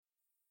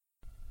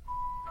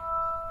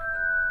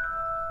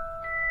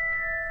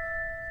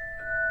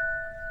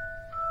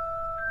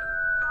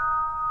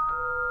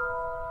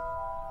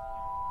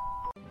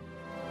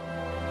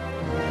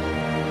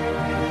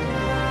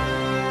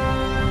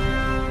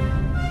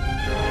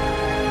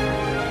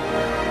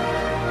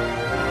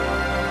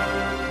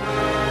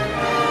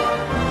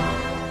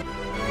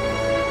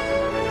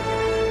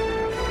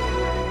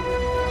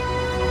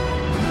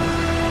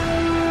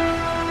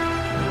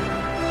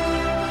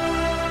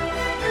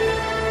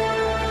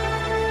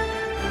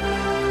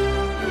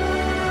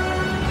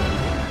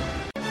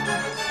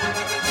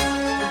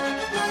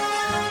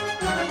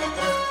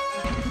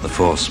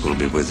Force will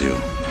be with you,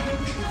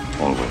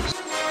 always.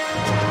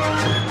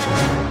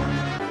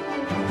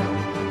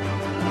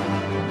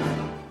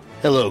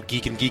 Hello,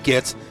 Geek and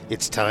Geekettes.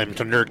 It's time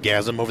to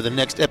nerdgasm over the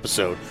next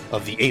episode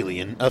of the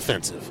Alien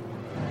Offensive.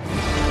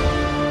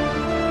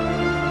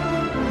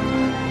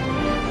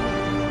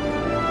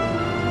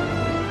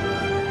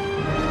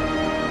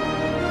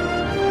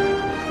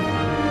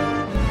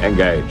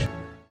 Engage.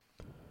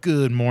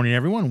 Good morning,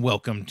 everyone.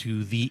 Welcome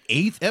to the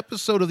 8th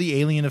episode of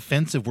the Alien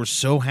Offensive. We're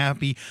so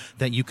happy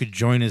that you could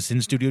join us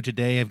in studio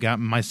today. I've got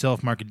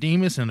myself, Mark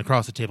Ademus, and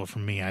across the table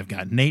from me, I've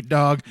got Nate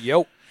Dogg.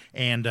 Yo.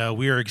 And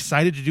we are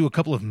excited to do a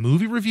couple of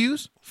movie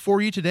reviews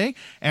for you today,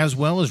 as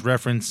well as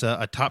reference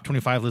a top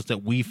 25 list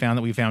that we found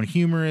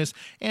humorous.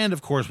 And,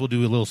 of course, we'll do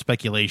a little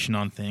speculation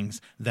on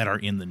things that are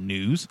in the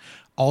news.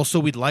 Also,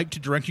 we'd like to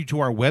direct you to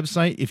our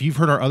website. If you've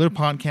heard our other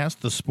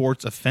podcast, The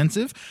Sports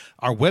Offensive,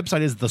 our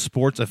website is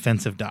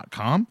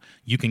thesportsoffensive.com.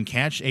 You can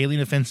catch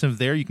Alien Offensive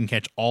there. You can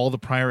catch all the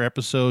prior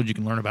episodes. You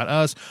can learn about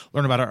us,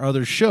 learn about our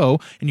other show,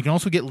 and you can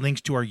also get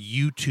links to our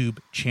YouTube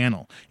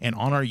channel. And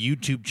on our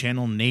YouTube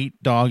channel,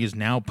 Nate Dogg is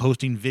now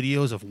posting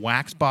videos of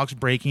wax box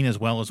breaking as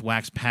well as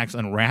wax packs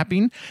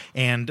unwrapping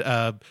and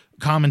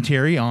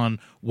commentary on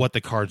what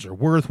the cards are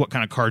worth, what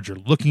kind of cards you're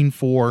looking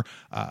for,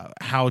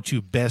 how to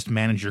best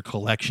manage your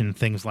collection,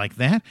 things like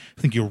that.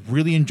 I think you'll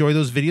really enjoy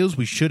those videos.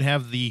 We should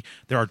have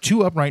there are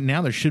 2 up right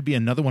now. There should be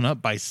another one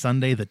up by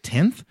Sunday the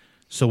 10th.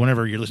 So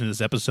whenever you're listening to this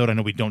episode, I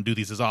know we don't do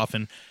these as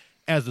often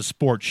as the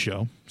sports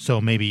show,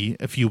 so maybe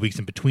a few weeks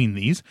in between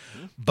these.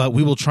 But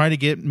we will try to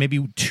get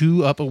maybe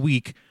 2 up a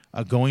week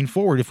going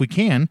forward if we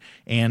can,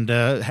 and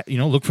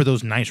look for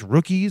those nice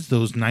rookies,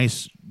 those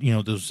nice,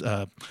 those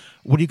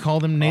what do you call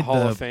them, Nate? A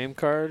Hall of Fame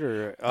card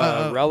or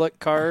a relic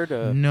card?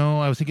 No,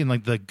 I was thinking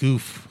like the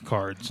goof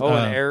cards. Oh,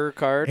 an error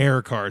card?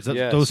 Error cards.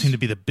 Yes. Those seem to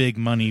be the big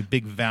money,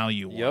 big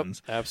value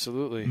ones. Yep,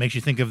 absolutely. Makes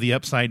you think of the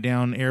upside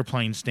down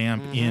airplane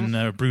stamp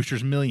in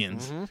Brewster's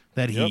Millions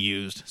that he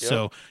used. Yep.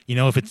 So,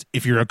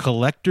 if you're a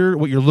collector,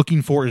 what you're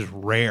looking for is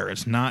rare.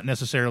 It's not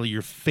necessarily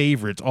your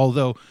favorites,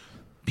 although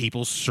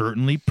people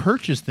certainly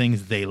purchase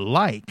things they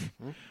like.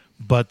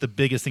 But the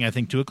biggest thing I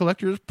think to a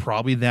collector is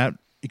probably that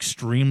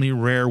extremely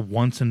rare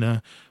once in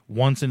a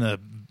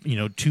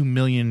 2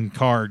 million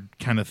card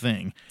kind of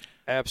thing.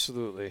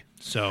 Absolutely.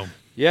 So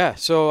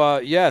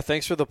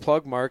thanks for the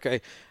plug, Mark.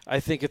 I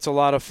think it's a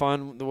lot of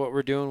fun what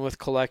we're doing with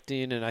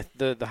collecting, and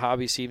the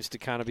hobby seems to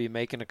kind of be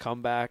making a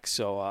comeback.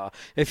 So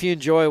if you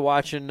enjoy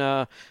watching,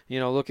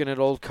 looking at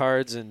old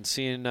cards and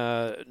seeing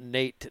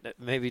Nate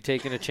maybe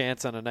taking a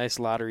chance on a nice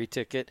lottery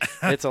ticket,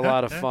 it's a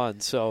lot of fun.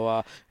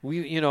 So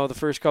the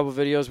first couple of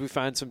videos we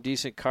find some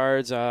decent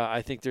cards.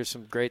 I think there's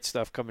some great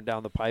stuff coming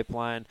down the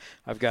pipeline.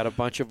 I've got a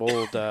bunch of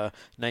old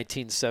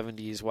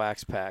 1970s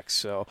wax packs.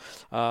 So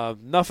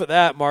enough of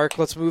that, Mark.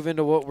 Let's move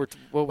into what we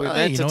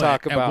meant to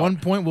talk about. At one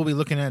point, we'll be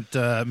looking at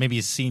maybe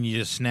seeing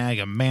you snag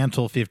a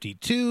Mantle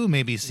 52,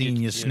 maybe seeing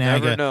you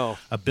snag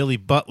a Billy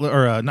Butler,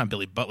 or not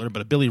Billy Butler,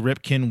 but a Billy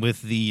Ripken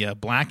with the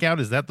Blackout.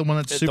 Is that the one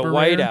that's super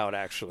rare? The Whiteout,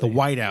 actually. The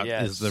Whiteout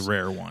yes. is the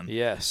rare one.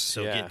 Yes.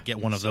 So get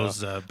one of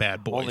those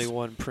bad boys. Only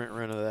one print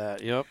run of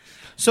that. Yep.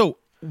 So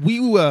we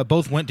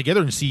both went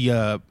together to see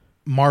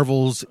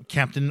Marvel's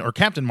Captain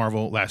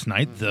Marvel last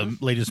night, the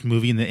latest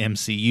movie in the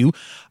MCU.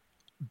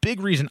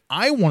 Big reason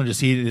I wanted to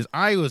see it is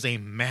I was a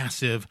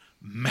massive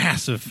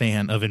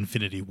fan of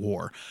Infinity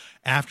War.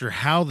 After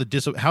how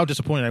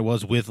disappointed I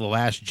was with The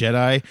Last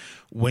Jedi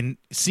when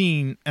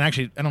seeing, and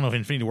actually I don't know if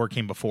Infinity War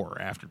came before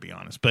or after, to be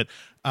honest, but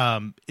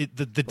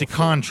the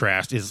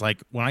contrast is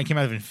like when I came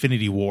out of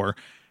Infinity War,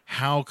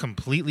 how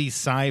completely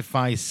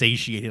sci-fi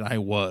satiated I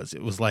was.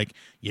 It was like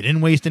you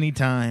didn't waste any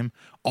time.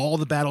 All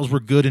the battles were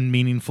good and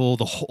meaningful.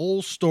 The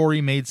whole story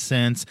made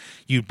sense.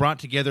 You brought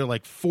together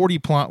like 40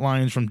 plot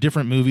lines from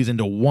different movies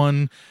into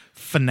one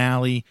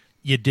finale.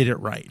 You did it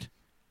right.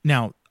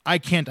 Now, I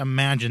can't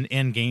imagine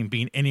Endgame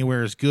being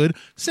anywhere as good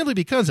simply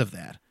because of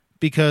that.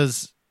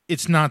 Because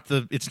it's not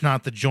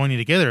the joining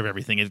together of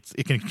everything. It's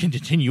a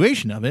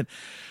continuation of it.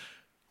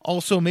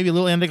 Also, maybe a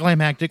little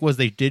anticlimactic was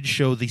they did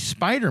show the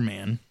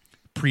Spider-Man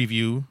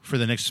preview for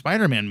the next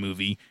Spider-Man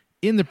movie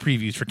in the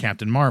previews for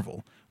Captain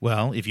Marvel.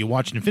 Well, if you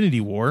watch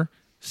Infinity War,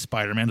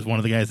 Spider-Man is one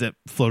of the guys that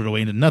floated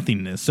away into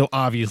nothingness, so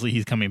obviously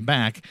he's coming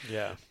back.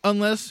 Yeah.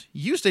 Unless,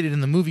 you stated in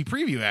the movie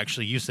preview,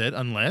 actually, you said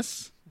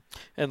unless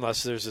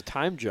there's a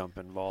time jump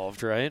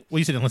involved, right? Well,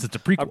 you said unless it's a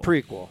prequel. A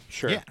prequel,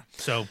 sure. Yeah,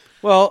 so.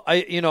 Well,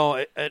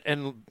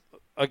 and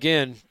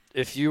again,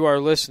 if you are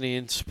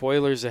listening,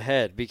 spoilers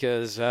ahead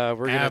because we're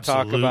going to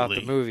talk about the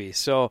movie.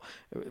 So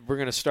we're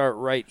going to start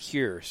right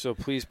here. So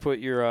please put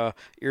your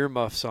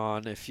earmuffs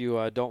on if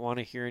you don't want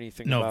to hear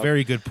anything. No,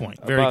 very good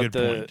point. Very good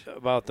point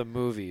about the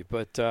movie.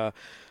 But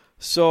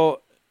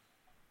so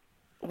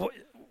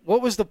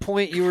what was the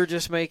point you were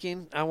just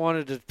making? I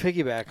wanted to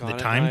piggyback on the it.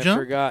 Time jump?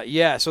 I forgot.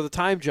 Yeah, so the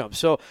time jump.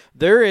 So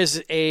there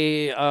is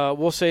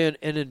we'll say an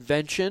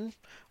invention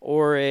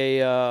or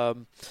a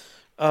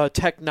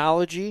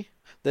technology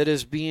that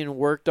is being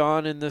worked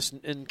on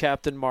in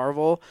Captain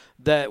Marvel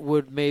that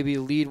would maybe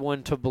lead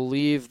one to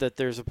believe that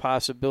there's a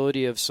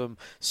possibility of some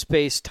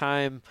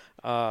space-time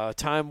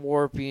time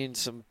warping,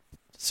 some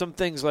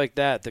things like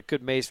that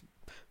could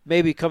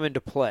maybe come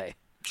into play.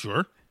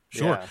 Sure.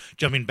 Yeah.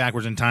 Jumping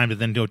backwards in time to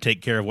then go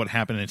take care of what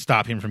happened and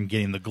stop him from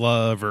getting the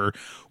glove or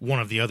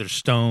one of the other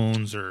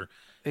stones or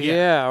or who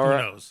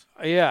knows?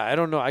 Yeah, I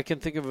don't know. I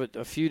can think of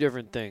a few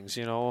different things,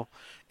 And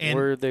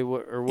where they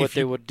would or what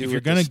they would do. If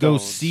you're going to go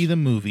see the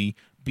movie,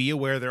 be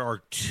aware there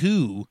are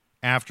 2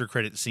 after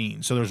credit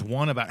scenes. So there's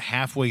one about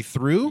halfway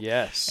through,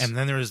 yes, and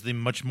then there is the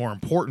much more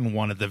important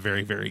one at the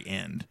very, very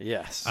end.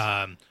 Yes.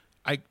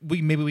 I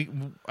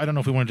don't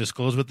know if we want to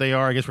disclose what they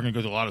are. I guess we're going to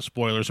go through a lot of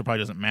spoilers, so it probably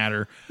doesn't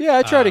matter. Yeah,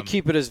 I try to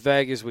keep it as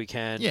vague as we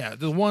can. Yeah,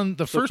 the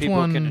so first people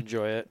one can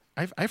enjoy it.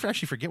 I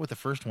actually forget what the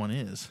first one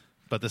is,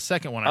 but the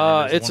second one I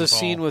remember. Is it's the a one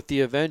scene with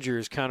the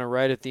Avengers, kind of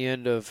right at the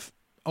end of.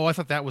 Oh, I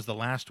thought that was the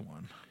last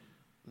one.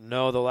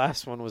 No, the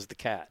last one was the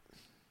cat.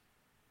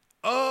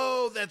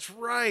 Oh, that's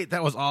right.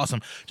 That was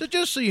awesome.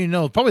 Just so you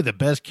know, probably the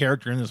best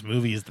character in this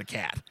movie is the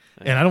cat,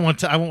 and I won't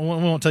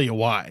tell you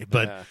why,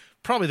 but. Yeah.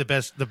 Probably the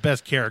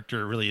best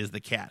character really is the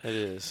cat. It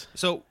is.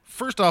 So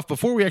first off,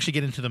 before we actually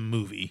get into the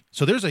movie,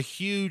 so there's a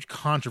huge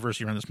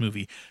controversy around this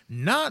movie.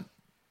 Not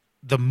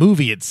the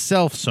movie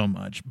itself so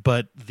much,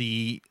 but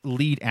the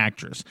lead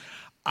actress.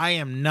 I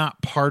am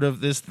not part of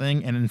this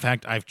thing, and in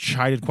fact, I've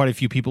chided quite a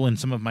few people in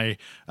some of my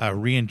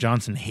Rian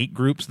Johnson hate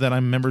groups that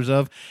I'm members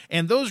of.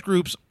 And those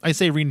groups, I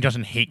say Rian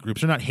Johnson hate groups,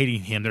 they're not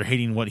hating him, they're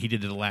hating what he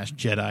did to The Last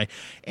Jedi.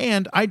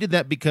 And I did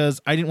that because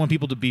I didn't want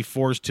people to be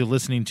forced to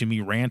listening to me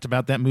rant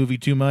about that movie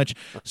too much.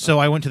 So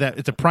I went to that,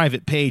 it's a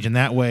private page, and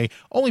that way,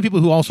 only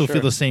people who also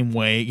feel the same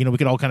way, we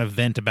could all kind of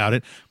vent about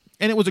it.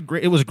 And it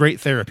was great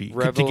therapy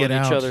Revel to get in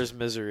out each other's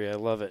misery. I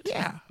love it.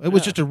 Yeah, it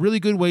was just a really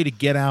good way to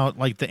get out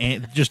like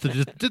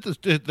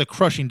the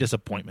crushing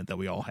disappointment that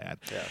we all had.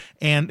 Yeah.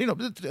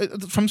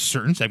 And from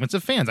certain segments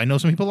of fans, I know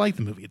some people like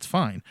the movie. It's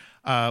fine.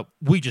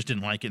 We just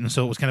didn't like it, and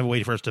so it was kind of a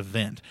way for us to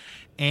vent.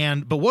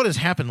 But what has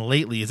happened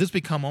lately is it's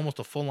become almost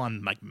a full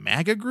on like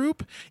MAGA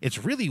group. It's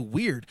really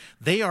weird.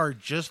 They are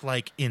just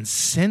like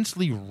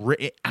incensely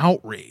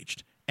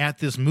outraged at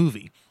this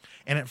movie.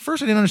 And at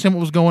first I didn't understand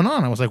what was going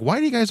on. I was like, why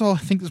do you guys all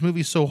think this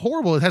movie is so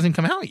horrible? It hasn't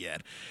come out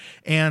yet.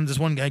 And this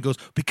one guy goes,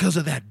 because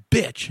of that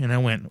bitch. And I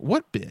went,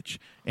 what bitch?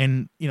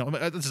 And,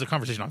 this is a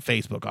conversation on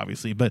Facebook,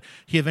 obviously. But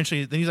then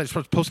he's like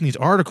starts posting these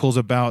articles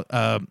about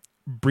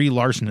Brie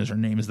Larson is her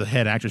name, is the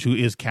head actress who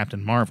is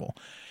Captain Marvel.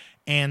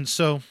 And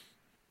so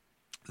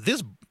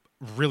this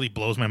really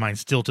blows my mind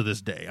still to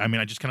this day. I mean,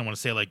 I just kind of want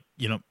to say, like,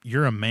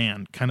 you're a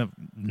man, kind of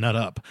nut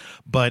up.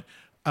 But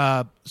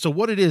so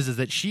what it is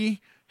that she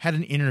had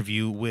an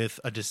interview with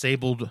a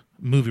disabled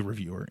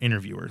movie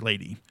interviewer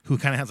lady who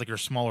kind of has like her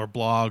smaller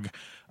blog,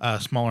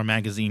 smaller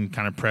magazine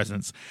kind of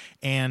presence.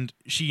 And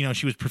she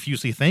was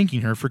profusely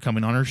thanking her for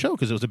coming on her show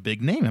because it was a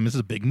big name. I mean, this is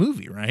a big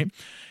movie, right?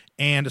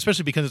 And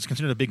especially because it's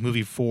considered a big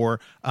movie for,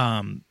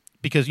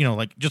 because,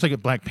 just like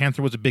Black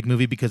Panther was a big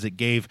movie because it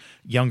gave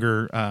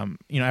younger,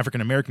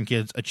 African-American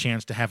kids a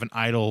chance to have an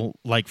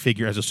idol-like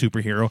figure as a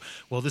superhero.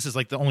 Well, this is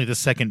like only the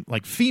second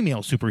like female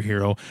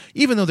superhero.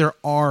 Even though there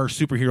are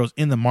superheroes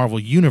in the Marvel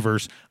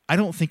universe, I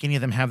don't think any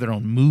of them have their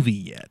own movie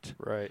yet.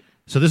 Right.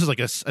 So this is like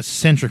a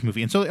centric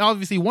movie. And so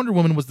obviously Wonder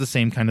Woman was the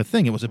same kind of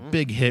thing. It was a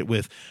big hit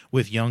with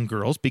young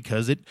girls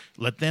because it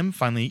let them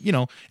finally,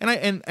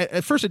 and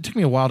at first it took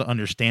me a while to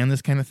understand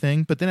this kind of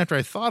thing. But then after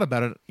I thought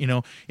about it,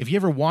 if you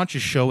ever watch a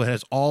show that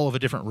has all of a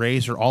different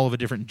race or all of a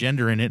different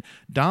gender in it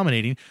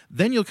dominating,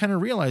 then you'll kind of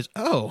realize,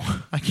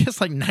 oh, I guess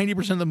like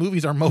 90% of the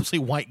movies are mostly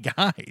white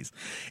guys.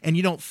 And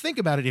you don't think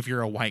about it if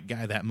you're a white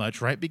guy that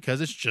much, right?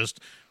 Because it's just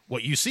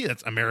what you see.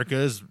 That's America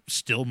is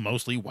still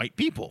mostly white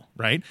people,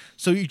 right?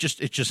 So it's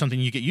just something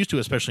you get used to,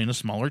 especially in a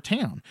smaller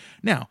town.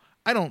 Now,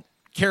 I don't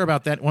care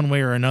about that one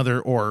way or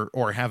another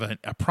or have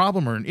a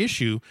problem or an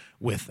issue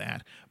with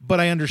that. But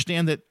I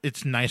understand that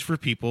it's nice for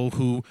people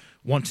who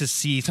want to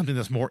see something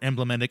that's more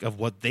emblematic of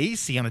what they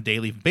see on a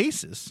daily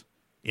basis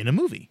in a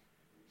movie.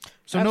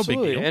 So Absolutely.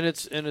 No big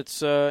deal. And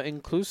it's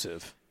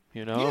inclusive.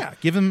 Yeah,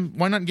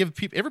 why not give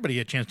everybody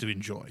a chance to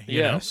enjoy?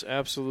 Yes,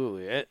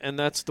 absolutely, and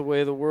that's the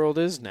way the world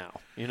is now.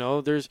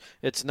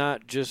 It's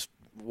not just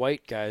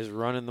white guys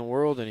running the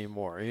world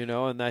anymore.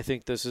 And I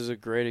think this is a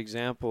great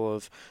example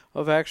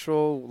of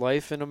actual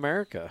life in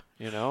America.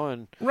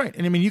 And right,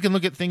 and I mean you can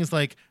look at things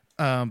like,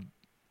 let's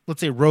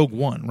say Rogue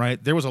One.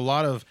 Right, there was a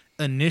lot of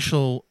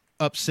initial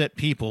upset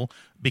people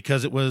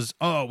because it was,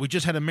 we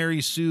just had a Mary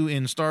Sue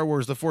in Star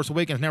Wars The Force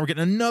Awakens, now we're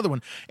getting another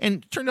one.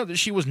 And it turned out that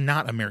she was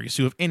not a Mary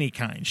Sue of any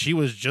kind. She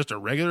was just a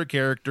regular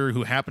character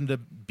who happened to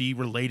be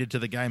related to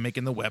the guy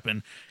making the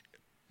weapon.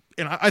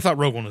 And I thought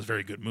Rogue One was a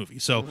very good movie.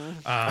 So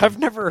I've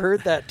never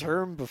heard that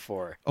term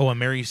before. Oh, a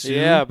Mary Sue?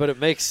 Yeah, but it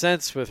makes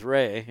sense with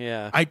Rey.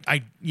 Yeah.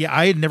 I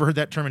had never heard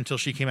that term until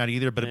she came out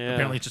either, but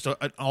apparently it's just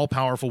an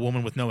all-powerful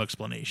woman with no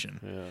explanation.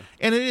 Yeah.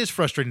 And it is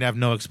frustrating to have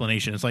no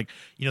explanation. It's like,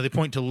 they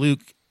point to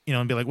Luke,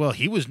 and be like, well,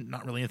 he was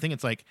not really anything.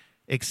 It's like,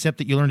 except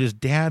that you learned his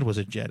dad was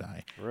a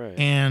Jedi. Right.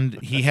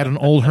 And he had an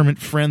old hermit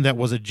friend that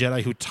was a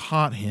Jedi who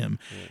taught him.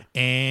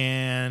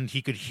 And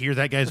he could hear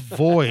that guy's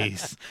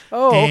voice.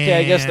 Oh, okay.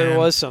 I guess there And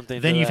was something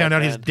to Then you that, found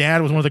out his man.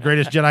 dad was one of the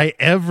greatest Jedi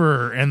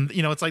ever. And,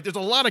 it's like there's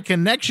a lot of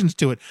connections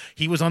to it.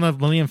 He was on the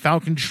Millennium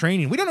Falcon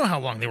training. We don't know how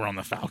long they were on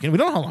the Falcon. We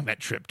don't know how long that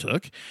trip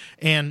took.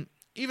 And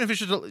even if it's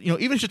just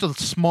even if it's just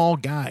a small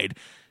guide,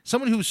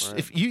 someone who's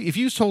if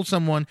you told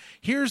someone,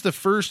 here's the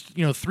first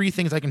 3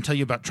 things I can tell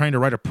you about trying to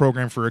write a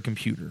program for a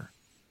computer.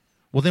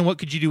 Well, then what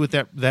could you do with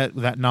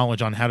that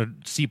knowledge on how to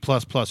C++ or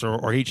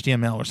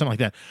HTML or something like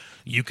that?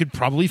 You could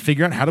probably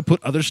figure out how to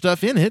put other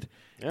stuff in it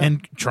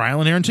and trial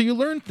and error until you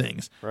learn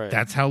things. Right.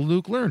 That's how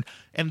Luke learned.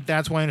 And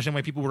that's why I understand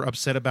why people were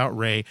upset about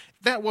Rey.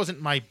 That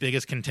wasn't my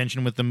biggest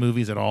contention with the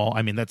movies at all.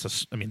 I mean,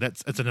 that's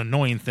an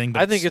annoying thing.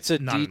 But I think it's a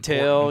not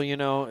detail,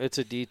 important. it's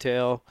a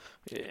detail.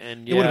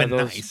 And It would have been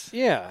nice.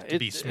 Yeah. to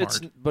be smart.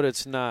 But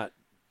it's not.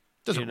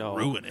 Doesn't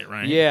ruin it,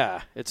 right?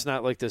 Yeah. It's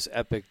not like this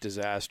epic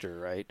disaster,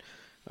 right?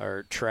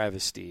 Or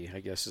travesty, I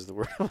guess is the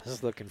word I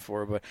was looking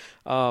for. But,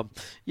 I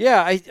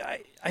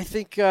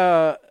think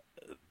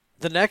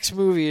the next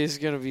movie is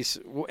going to be,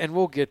 and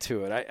we'll get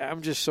to it.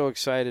 I'm just so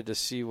excited to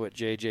see what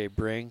JJ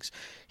brings.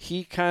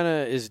 He kind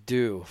of is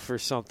due for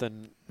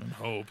something. And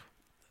hope.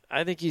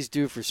 I think he's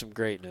due for some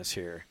greatness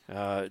here.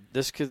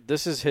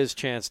 This is his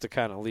chance to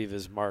kind of leave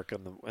his mark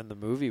in the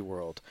movie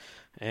world,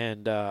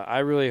 and I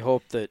really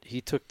hope that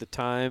he took the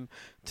time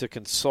to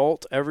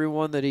consult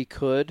everyone that he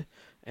could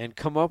and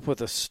come up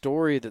with a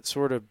story that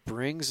sort of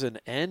brings an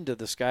end to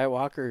the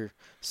Skywalker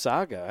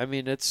saga. I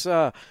mean, it's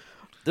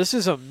this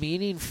is a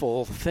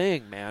meaningful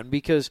thing, man,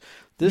 because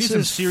this Need some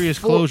is serious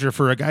closure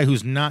for a guy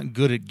who's not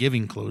good at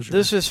giving closure.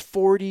 This is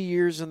 40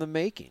 years in the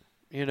making.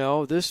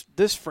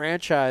 This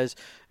franchise,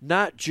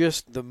 not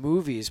just the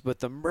movies,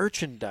 but the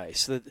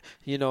merchandise that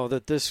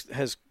that this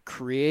has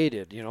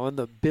created, in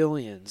the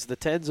billions, the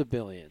tens of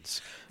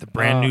billions. The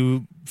brand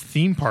new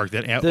theme park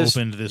that opens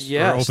in a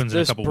couple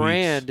this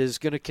brand weeks. is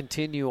going to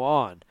continue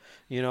on,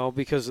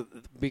 because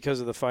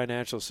of the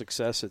financial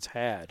success it's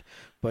had.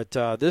 But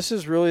this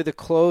is really the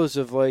close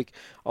of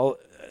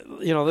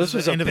this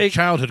was the a end of big a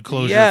childhood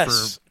closure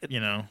yes, for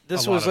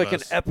This a lot was of like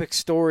us. an epic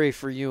story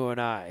for you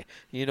and I.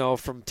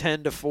 From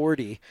 10 to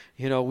 40,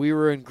 we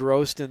were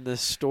engrossed in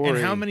this story. And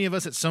how many of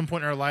us at some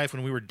point in our life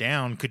when we were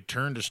down could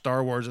turn to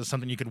Star Wars as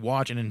something you could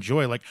watch and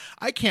enjoy? Like,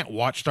 I can't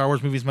watch Star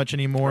Wars movies much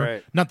anymore.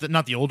 Right.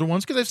 Not the older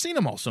ones, because I've seen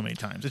them all so many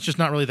times. It's just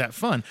not really that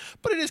fun.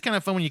 But it is kind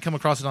of fun when you come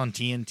across it on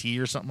TNT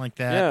or something like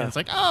that. Yeah. And it's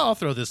like, I'll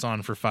throw this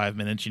on for 5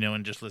 minutes,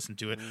 and just listen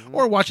to it.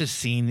 Or watch a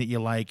scene that you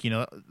like.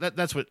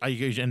 That's what I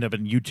usually end up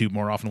in YouTube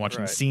more often,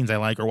 watching scenes I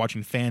like or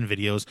watching fan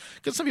videos.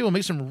 Because some people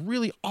make some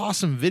really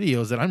awesome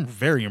videos that I'm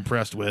very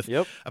impressed with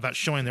about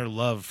showing their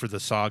love for the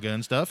saga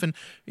and stuff. And,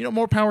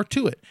 more power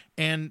to it.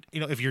 And,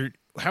 if you're,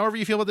 however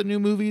you feel about the new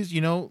movies,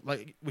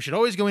 we should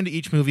always go into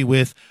each movie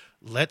with,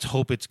 let's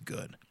hope it's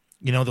good.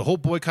 The whole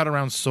boycott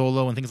around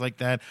Solo and things like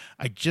that.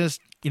 I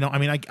just,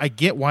 I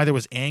get why there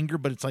was anger,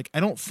 but it's like,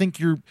 I don't think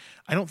they're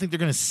going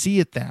to see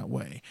it that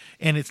way.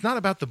 And it's not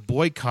about the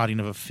boycotting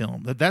of a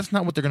film. That's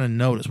not what they're going to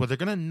notice. What they're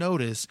going to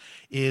notice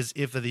is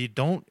if they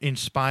don't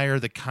inspire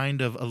the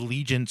kind of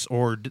allegiance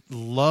or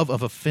love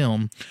of a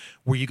film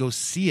where you go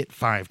see it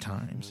 5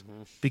 times.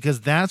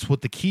 Because that's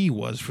what the key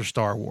was for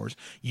Star Wars.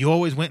 You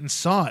always went and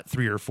saw it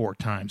 3 or 4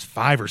 times,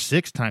 5 or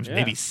 6 times,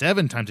 maybe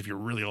 7 times if you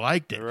really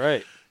liked it.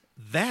 Right.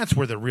 That's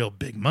where the real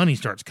big money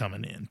starts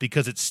coming in,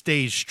 because it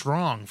stays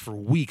strong for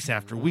weeks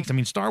after weeks. I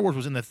mean, Star Wars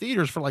was in the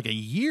theaters for like a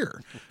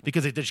year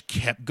because it just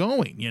kept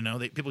going.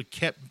 People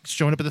kept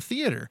showing up at the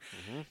theater,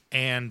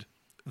 and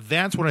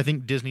that's what I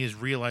think Disney is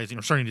realizing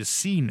or starting to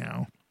see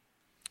now.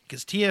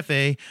 Because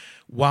TFA,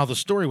 while the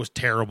story was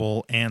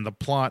terrible and the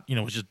plot,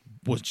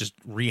 was just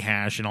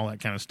rehash and all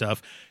that kind of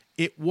stuff,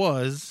 it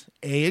was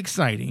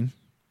exciting.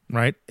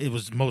 Right, it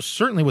was most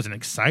certainly was an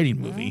exciting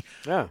movie.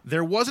 Yeah,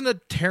 there wasn't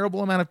a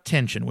terrible amount of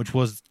tension, which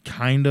was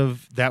kind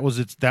of that was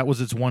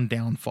its one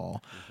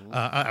downfall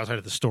outside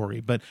of the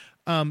story. But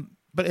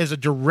as a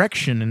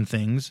direction and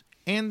things,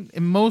 and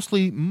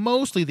mostly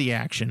the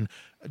action,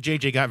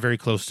 JJ got very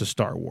close to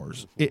Star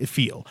Wars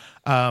feel.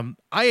 I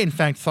in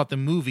fact thought the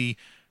movie.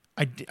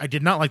 I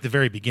did not like the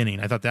very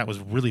beginning. I thought that was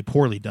really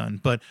poorly done.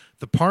 But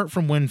the part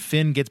from when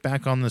Finn gets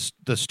back on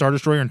the Star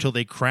Destroyer until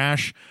they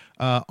crash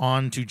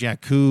onto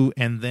Jakku,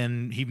 and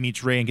then he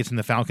meets Rey and gets in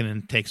the Falcon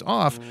and takes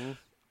off,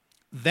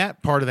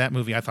 that part of that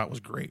movie I thought was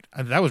great.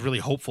 That was really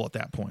hopeful at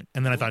that point.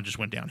 And then I thought it just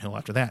went downhill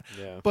after that.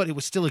 Yeah. But it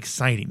was still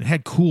exciting. It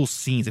had cool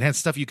scenes. It had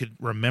stuff you could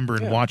remember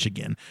and watch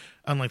again.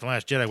 Unlike The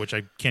Last Jedi, which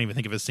I can't even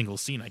think of a single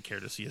scene I care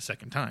to see a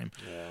second time.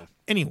 Yeah.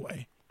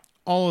 Anyway,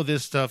 all of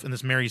this stuff and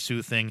this Mary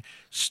Sue thing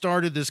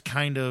started this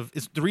kind of...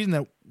 It's the reason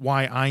that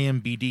why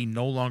IMBD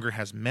no longer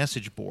has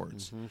message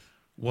boards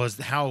was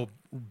how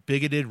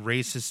bigoted,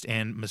 racist,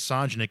 and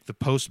misogynic the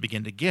posts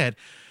began to get.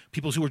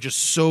 People who were just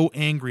so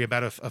angry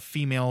about a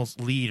female's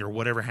lead or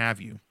whatever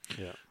have you.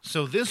 Yeah.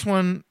 So this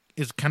one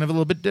is kind of a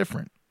little bit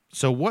different.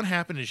 So what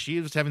happened is she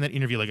was having that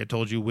interview, like I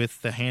told you,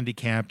 with the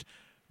handicapped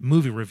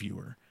movie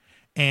reviewer.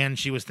 and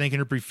she was thanking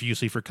her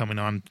profusely for coming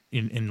on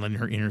and letting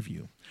her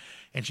interview.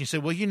 And she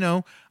said,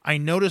 well, I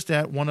noticed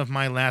at one of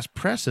my last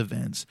press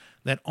events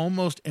that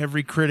almost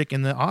every critic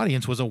in the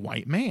audience was a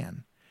white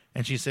man.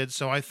 And she said,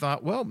 so I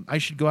thought, well, I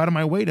should go out of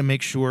my way to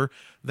make sure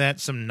that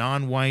some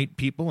non-white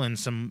people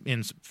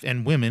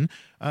and women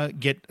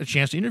get a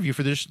chance to interview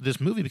for this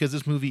movie, because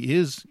this movie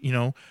is,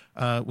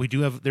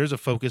 there's a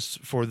focus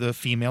for the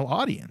female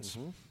audience.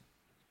 Mm-hmm.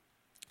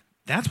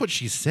 That's what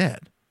she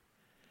said.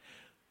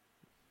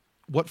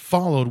 What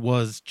followed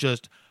was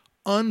just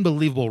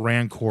unbelievable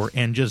rancor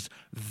and just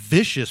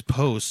vicious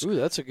posts. Ooh,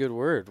 that's a good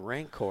word,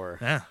 rancor.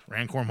 Yeah,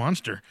 rancor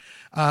monster.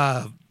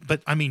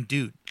 But I mean,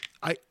 dude,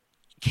 I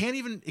can't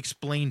even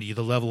explain to you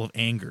the level of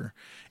anger.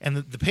 And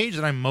the page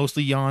that I'm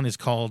mostly on is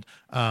called,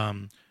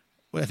 I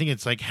think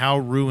it's like How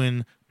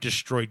Ruin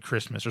Destroyed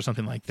Christmas or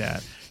something like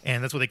that.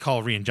 And that's what they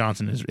call Rian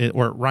Johnson,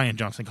 or Ryan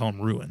Johnson, call him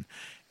Ruin.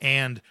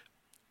 And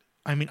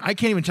I mean, I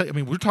can't even tell you. I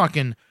mean, we're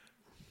talking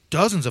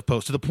dozens of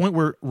posts to the point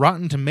where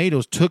Rotten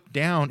Tomatoes took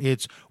down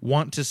its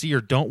want to see or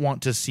don't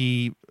want to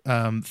see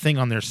thing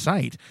on their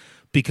site,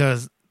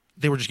 because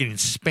they were just getting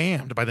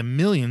spammed by the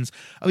millions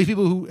of these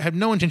people who had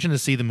no intention to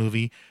see the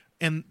movie,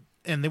 and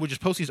they would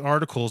just post these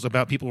articles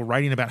about people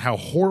writing about how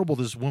horrible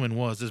this woman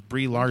was, this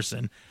Brie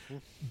Larson,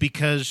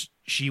 because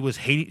she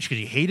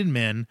hated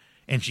men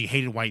and she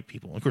hated white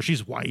people. Of course,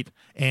 she's white,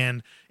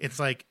 and it's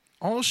like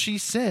all she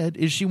said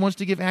is she wants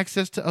to give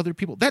access to other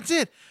people. That's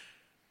it.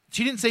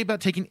 She didn't say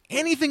about taking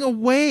anything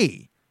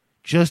away,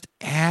 just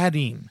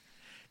adding.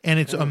 And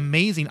it's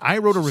amazing. I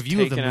wrote a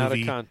review of the movie. Taken out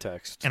of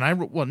context.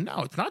 And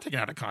no, it's not taken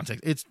out of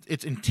context.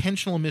 It's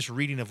intentional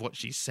misreading of what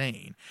she's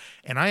saying.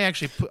 And I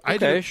actually put I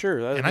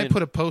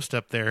put a post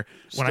up there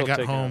when I got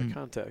home. Out of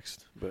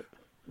context, but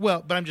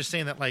I'm just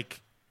saying that,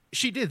 like,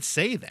 she did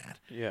say that.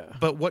 Yeah.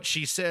 But what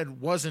she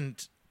said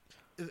wasn't.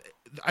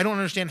 I don't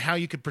understand how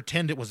you could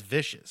pretend it was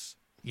vicious.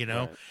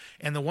 Right.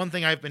 And the one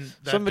thing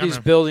somebody's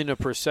building a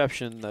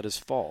perception that is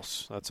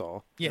false. That's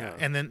all. Yeah.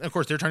 And then, of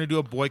course, they're trying to do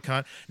a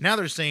boycott. Now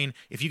they're saying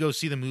if you go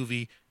see the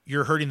movie,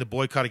 you're hurting the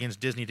boycott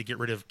against Disney to get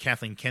rid of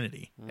Kathleen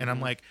Kennedy. Mm-hmm. And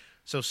I'm like,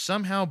 so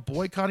somehow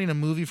boycotting a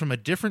movie from a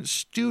different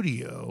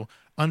studio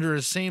under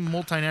the same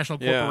multinational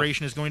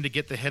corporation is going to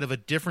get the head of a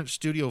different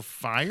studio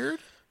fired?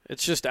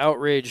 It's just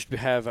outrage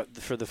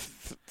for the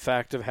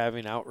fact of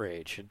having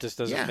outrage. It just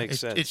doesn't make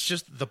sense. It's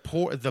just the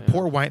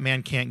poor white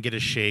man can't get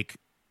a shake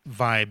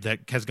vibe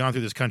that has gone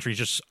through this country is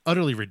just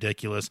utterly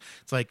ridiculous.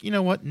 It's like, you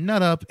know what?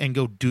 Nut up and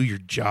go do your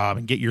job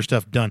and get your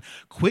stuff done.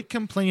 Quit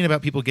complaining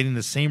about people getting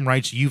the same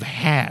rights you've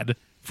had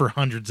for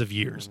hundreds of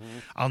years. Mm-hmm.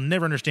 I'll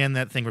never understand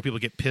that thing where people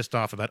get pissed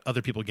off about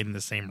other people getting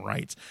the same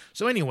rights.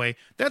 So anyway,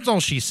 that's all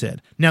she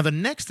said. Now, the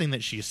next thing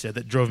that she said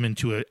that drove him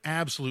into an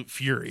absolute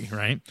fury,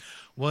 right,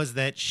 was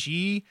that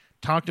she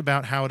talked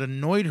about how it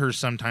annoyed her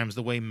sometimes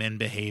the way men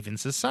behave in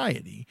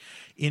society.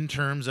 In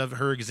terms of,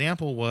 her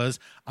example was,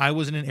 I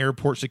was in an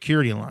airport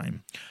security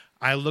line.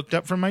 I looked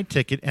up from my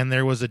ticket, and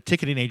there was a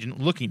ticketing agent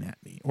looking at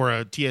me, or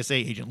a TSA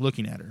agent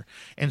looking at her.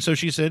 And so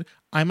she said,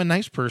 I'm a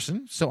nice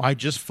person, so I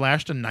just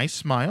flashed a nice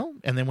smile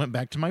and then went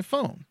back to my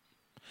phone.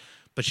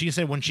 But she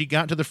said when she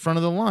got to the front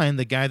of the line,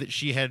 the guy that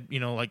she had,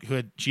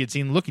 she had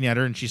seen looking at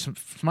her, and she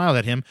smiled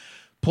at him,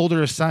 pulled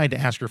her aside to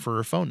ask her for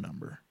her phone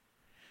number.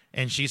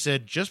 And she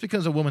said, just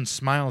because a woman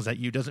smiles at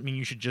you doesn't mean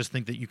you should just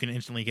think that you can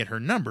instantly get her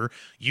number.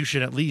 You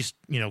should at least,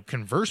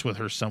 converse with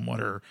her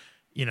somewhat, or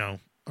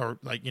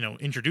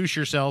introduce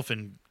yourself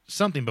and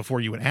something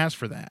before you would ask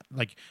for that.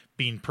 Like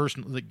being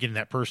personal, like getting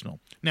that personal.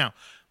 Now,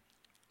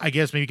 I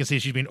guess maybe you can say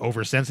she's being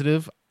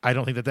oversensitive. I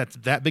don't think that that's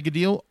that big a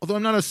deal, although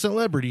I'm not a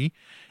celebrity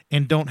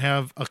and don't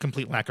have a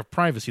complete lack of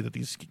privacy that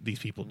these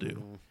people do.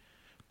 Mm-hmm.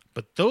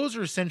 But those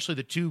are essentially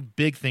the two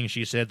big things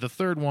she said. The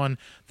third one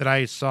that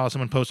I saw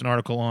someone post an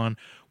article on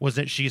was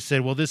that she said,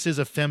 well, this is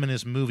a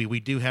feminist movie. We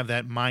do have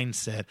that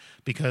mindset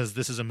because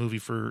this is a movie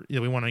for,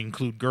 we want to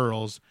include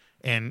girls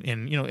and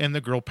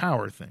the girl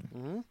power thing.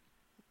 Mm-hmm.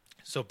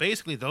 So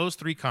basically those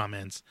three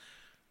comments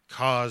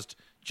caused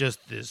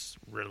just this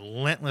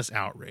relentless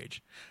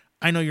outrage.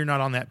 I know you're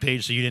not on that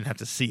page, so you didn't have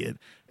to see it,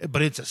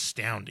 but it's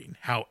astounding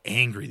how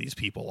angry these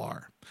people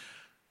are.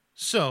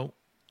 So,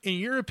 in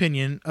your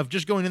opinion, of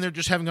just going in there,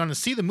 just having gone to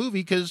see the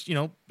movie because,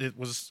 it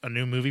was a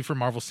new movie for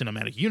Marvel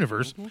Cinematic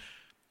Universe, mm-hmm.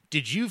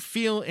 Did you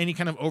feel any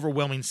kind of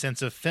overwhelming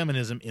sense of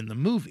feminism in the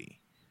movie?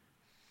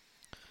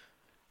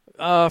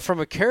 From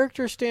a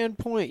character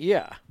standpoint,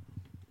 yeah.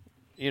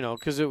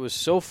 Because it was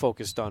so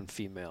focused on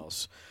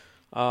females.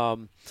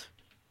 Captain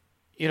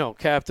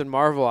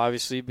Marvel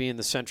obviously being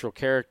the central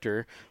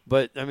character,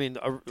 but I mean,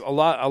 a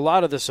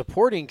lot of the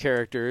supporting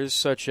characters,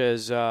 such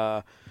as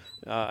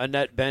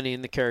Annette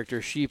Bening, the character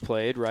she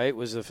played, right,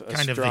 was a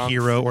kind strong, of the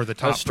hero or the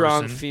top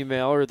strong person.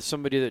 Female, or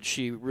somebody that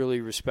she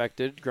really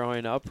respected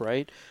growing up,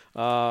 right?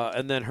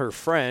 And then her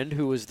friend,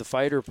 who was the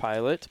fighter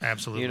pilot,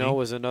 absolutely,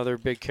 was another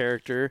big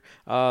character.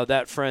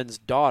 That friend's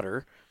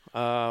daughter,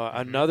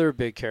 another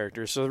big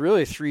character. So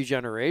really, 3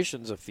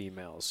 generations of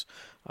females.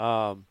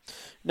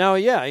 Now,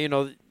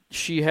 yeah,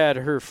 she had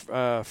her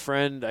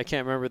friend. I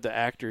can't remember the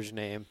actor's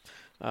name,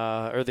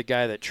 or the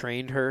guy that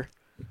trained her.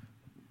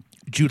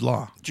 Jude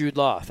Law. Jude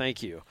Law,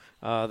 thank you.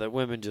 That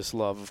women just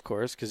love, of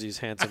course, because he's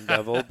handsome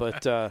devil.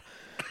 But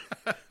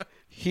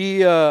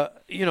he, so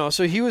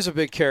he was a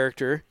big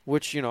character,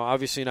 which,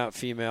 obviously not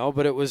female,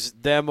 but it was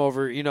them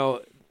over,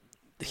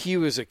 he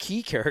was a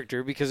key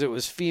character because it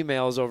was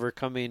females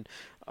overcoming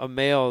a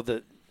male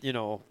that,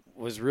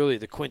 was really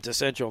the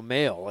quintessential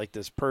male, like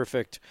this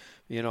perfect,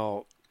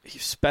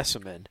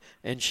 specimen.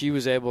 And she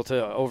was able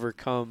to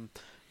overcome,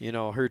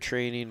 her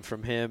training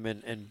from him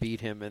and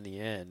beat him in the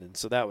end. And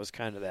so that was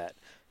kind of that,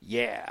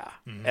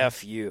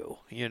 F you,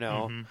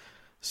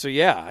 So,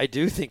 yeah, I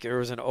do think there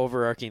was an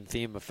overarching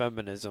theme of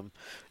feminism.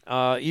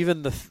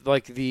 Even the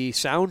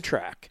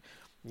soundtrack,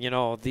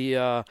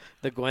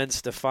 the Gwen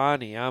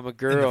Stefani, I'm a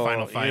girl,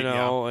 final fight,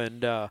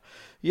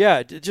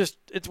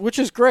 which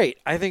is great.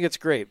 I think it's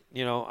great.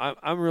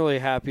 I'm really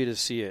happy to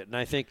see it, and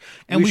I think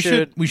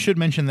we should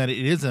mention that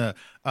it is a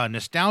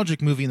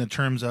nostalgic movie in the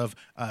terms of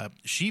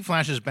she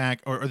flashes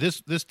back, or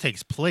this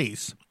takes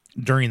place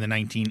during the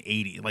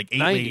 1980s, like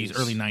 80s,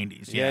 early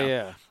 90s.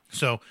 Yeah.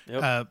 So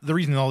the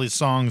reason all these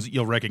songs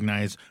you'll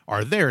recognize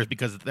are there is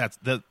because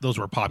those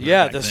were popular.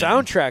 Yeah, back the then.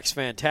 soundtrack's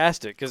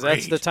fantastic because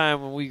that's the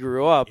time when we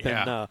grew up,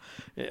 and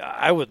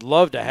I would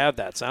love to have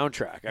that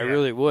soundtrack. I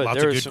really would. Lots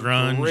there of was good some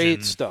grunge great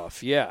and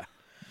stuff. Yeah,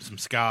 some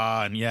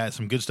ska and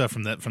some good stuff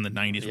from the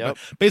 90s. Yep.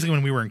 But basically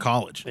when we were in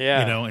college,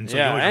 and so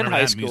you always and remember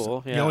high that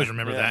school. music. You always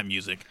remember that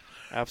music.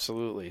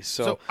 Absolutely.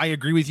 So I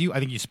agree with you. I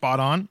think you spot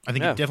on. I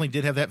think it definitely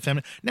did have that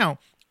feminine. Now,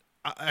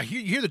 you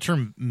hear the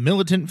term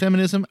militant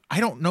feminism. I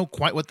don't know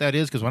quite what that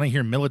is because when I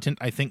hear militant,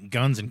 I think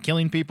guns and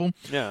killing people.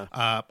 Yeah.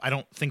 I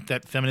don't think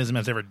that feminism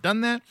has ever done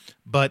that.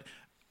 But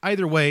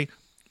either way,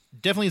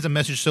 definitely is a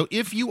message. So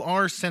if you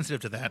are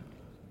sensitive to that,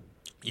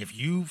 if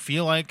you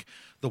feel like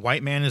the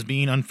white man is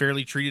being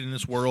unfairly treated in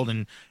this world,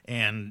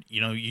 and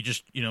you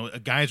just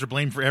guys are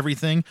blamed for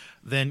everything,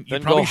 then you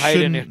probably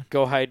shouldn't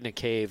go hide in a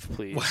cave,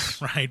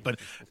 please. Right, but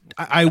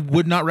I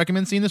would not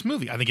recommend seeing this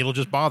movie. I think it'll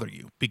just bother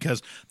you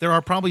because there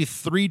are probably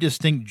 3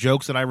 distinct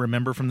jokes that I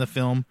remember from the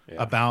film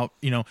about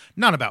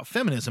not about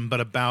feminism,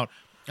 but about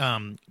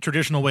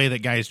traditional way that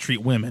guys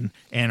treat women,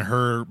 and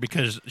her,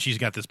 because she's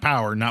got this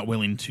power, not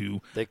willing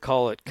to. They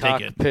call it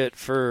cockpit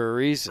for a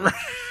reason,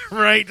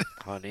 right,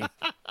 honey.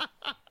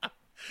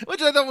 Which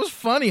I thought was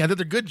funny. I thought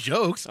they're good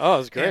jokes. Oh, it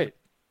was great.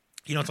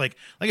 And, it's like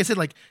I said,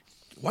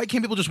 why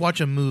can't people just watch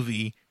a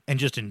movie and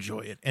just enjoy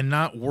it and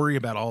not worry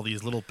about all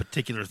these little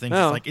particular things?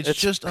 No, it's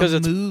just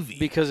a movie.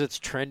 Because it's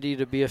trendy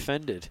to be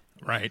offended.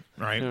 Right.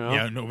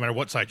 Yeah, no matter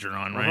what side you're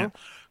on, right?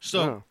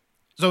 So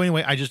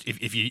anyway, I just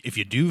if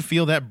you do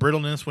feel that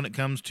brittleness when it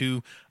comes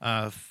to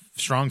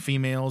strong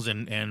females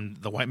and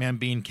the white man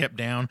being kept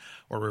down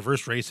or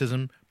reverse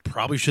racism,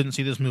 probably shouldn't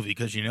see this movie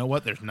because you know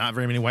what? There's not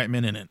very many white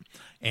men in it,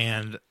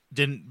 and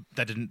didn't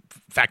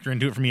factor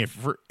into it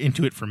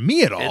for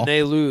me at all. And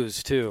they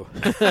lose too.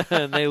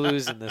 And they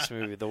lose in this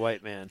movie, the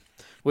white man,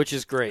 which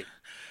is great.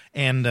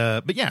 And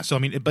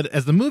but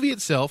as the movie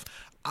itself,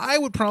 I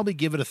would probably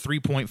give it a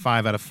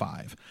 3.5 out of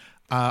 5.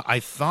 I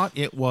thought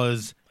it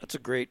was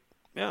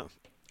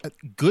a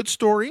good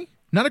story,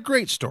 not a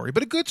great story,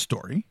 but a good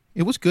story.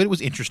 It was good. It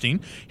was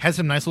interesting. Had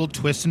some nice little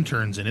twists and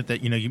turns in it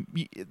that you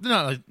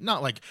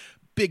not like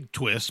big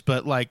twists,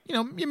 but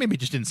you maybe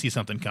just didn't see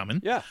something coming.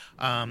 Yeah.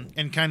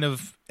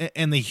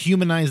 And they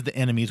humanized the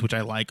enemies, which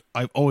I like.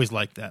 I've always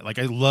liked that.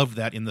 I loved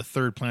that in the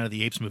third Planet of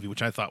the Apes movie,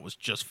 which I thought was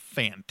just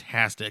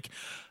fantastic.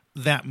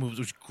 That movie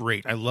was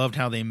great. I loved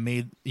how they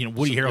made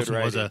Woody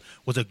Harrelson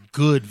was a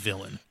good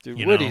villain.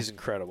 Dude, Woody's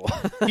incredible.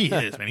 He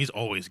is, man. He's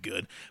always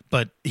good.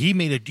 But he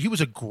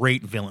was a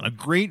great villain. A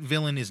great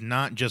villain is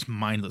not just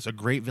mindless. A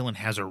great villain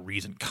has a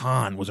reason.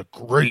 Khan was a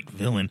great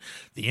villain.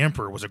 The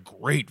Emperor was a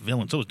great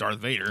villain. So was Darth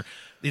Vader.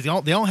 They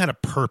all had a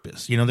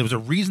purpose. There was a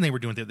reason they were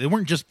doing it. They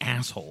weren't just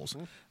assholes.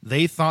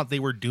 They thought they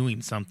were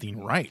doing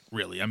something right,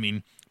 really. I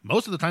mean,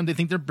 most of the time they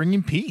think they're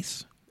bringing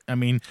peace. I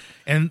mean,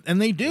 and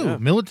they do. Yeah.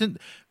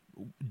 Militant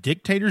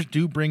dictators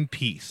do bring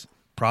peace.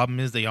 Problem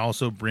is they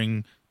also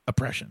bring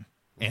oppression,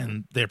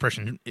 and the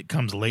oppression, it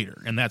comes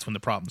later, and that's when the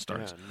problem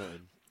starts.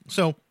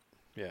 So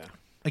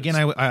again,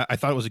 I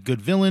thought it was a good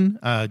villain,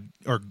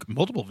 or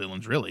multiple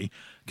villains really.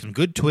 Some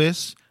good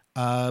twists,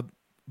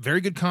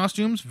 very good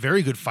costumes,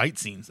 very good fight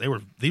scenes. They were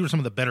some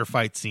of the better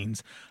fight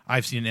scenes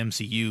I've seen in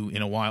MCU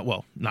in a while.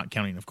 Well, not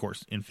counting, of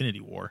course,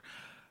 Infinity War.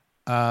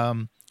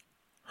 Her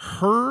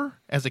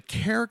as a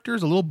character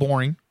is a little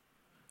boring.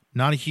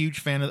 Not a huge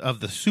fan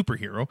of the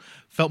superhero.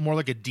 Felt more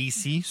like a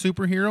DC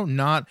superhero.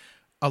 Not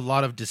a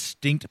lot of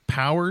distinct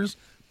powers,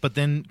 but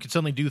then could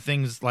suddenly do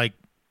things that I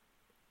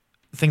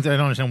don't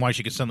understand why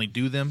she could suddenly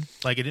do them.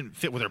 It didn't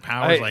fit with her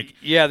powers.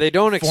 They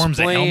don't forms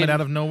explain. a helmet out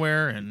of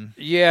nowhere, and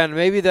and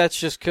maybe that's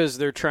just because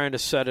they're trying to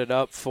set it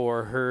up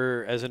for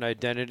her as an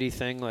identity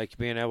thing,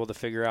 being able to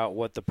figure out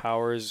what the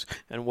powers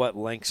and what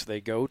lengths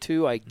they go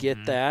to. I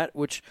get that,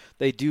 which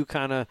they do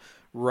kind of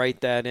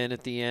write that in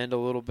at the end a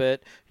little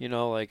bit,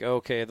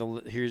 okay,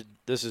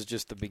 this is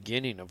just the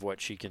beginning of what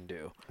she can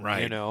do,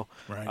 right?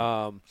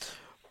 Right.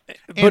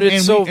 But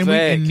it's so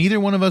vague. And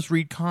neither one of us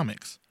read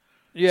comics,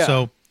 yeah.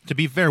 So To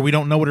be fair, we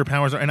don't know what her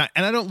powers are, and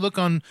I don't look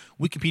on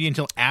Wikipedia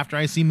until after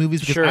I see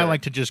movies because Sure. I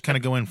like to just kind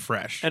of go in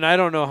fresh. And I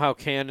don't know how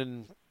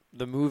canon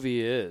the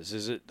movie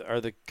is.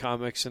 Are the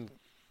comics and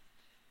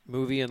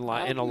movie in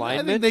alignment?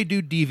 I think they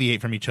do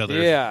deviate from each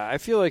other. Yeah, I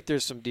feel like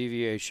there's some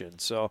deviation.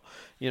 So,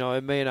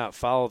 it may not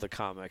follow the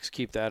comics.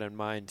 Keep that in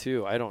mind,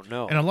 too. I don't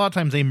know. And a lot of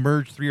times they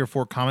merge 3 or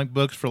 4 comic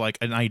books for like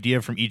an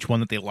idea from each one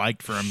that they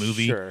liked for a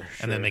movie, Sure.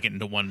 and then make it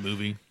into one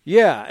movie.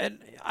 Yeah, and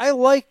I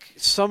like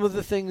some of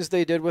the things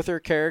they did with her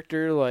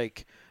character.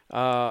 Like,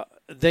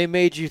 they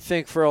made you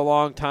think for a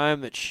long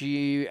time that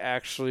she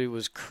actually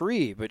was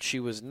Kree, but she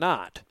was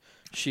not.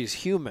 She's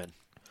human.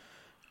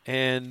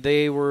 And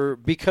they were,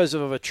 because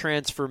of a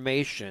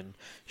transformation,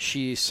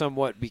 she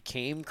somewhat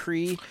became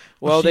Kree.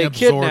 Well, she they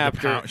absorbed kidnapped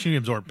her. She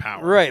absorbed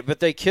power. Right, but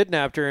they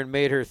kidnapped her and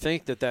made her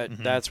think that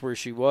Mm-hmm. that's where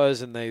she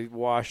was, and they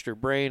washed her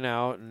brain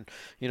out, and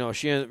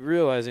she ended up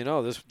realizing,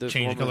 this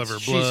Changed the color woman, of her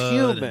she's blood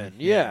human,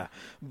 and- yeah.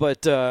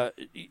 But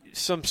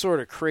some sort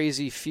of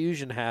crazy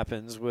fusion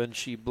happens when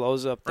she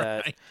blows up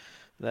Right.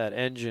 that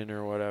engine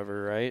or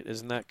whatever, right?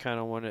 Isn't that kind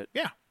of when it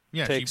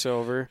Yeah, takes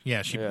over?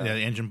 Yeah,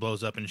 the engine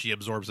blows up and she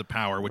absorbs the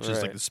power, which is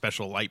like Right. the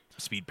special light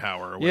speed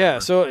power or whatever. Yeah,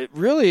 so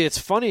it's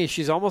funny.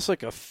 She's almost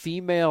like a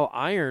female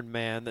Iron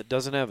Man that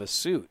doesn't have a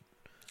suit.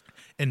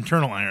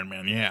 Internal Iron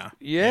Man, yeah.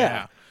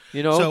 Yeah.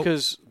 So-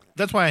 Because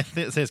That's why I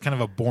say it's kind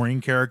of a boring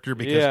character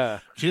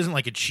because she doesn't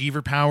like achieve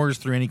her powers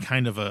through any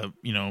kind of a,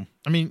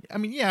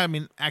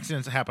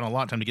 accidents happen a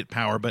lot of time to get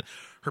power, but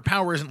her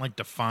power isn't like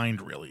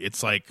defined really.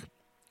 It's like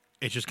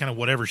it's just kind of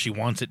whatever she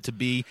wants it to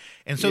be.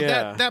 And so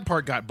that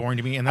part got boring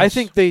to me, and I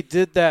think they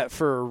did that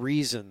for a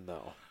reason,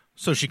 though.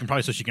 so she can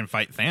fight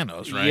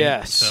Thanos, right?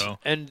 Yes. So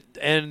And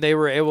they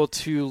were able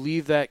to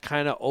leave that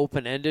kind of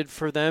open-ended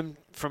for them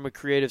from a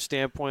creative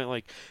standpoint,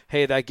 like,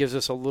 hey, that gives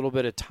us a little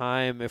bit of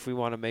time if we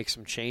want to make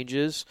some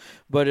changes,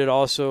 but it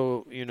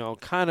also,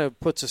 kind of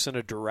puts us in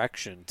a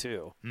direction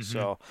too. Mm-hmm.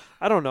 So,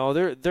 I don't know.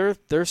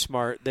 They're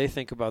smart. They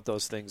think about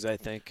those things, I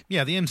think.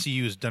 yeah, the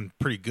MCU has done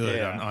pretty good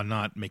Yeah. on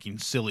not making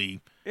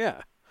silly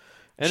Yeah.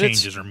 And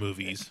changes or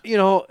movies.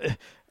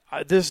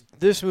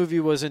 This movie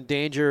was in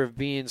danger of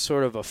being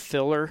sort of a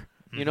filler,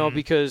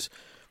 because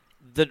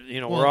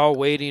we're all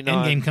waiting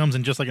on Endgame comes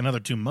in just like another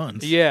 2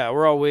 months. Yeah,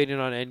 we're all waiting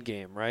on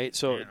Endgame, right?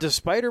 So does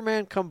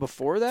Spider-Man come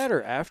before that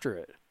or after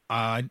it?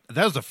 That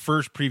was the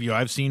first preview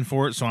I've seen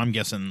for it, so I'm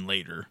guessing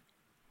later.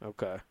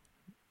 Okay.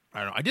 I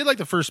don't know. I did like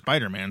the first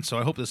Spider-Man, so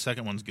I hope the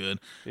second one's good.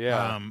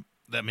 Yeah.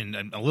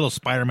 A little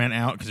Spider-Man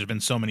out because there's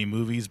been so many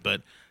movies,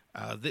 but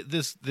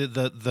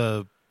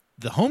the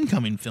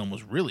Homecoming film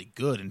was really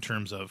good in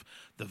terms of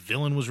the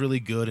villain was really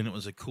good and it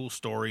was a cool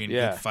story and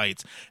good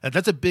fights.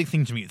 That's a big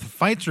thing to me. The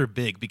fights are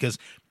big because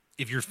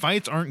if your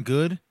fights aren't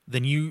good,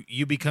 then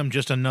you become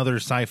just another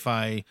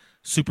sci-fi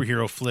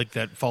superhero flick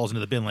that falls into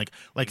the bin. Like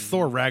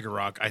Thor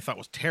Ragnarok, I thought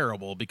was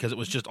terrible because it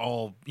was just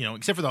all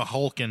except for the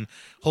Hulk and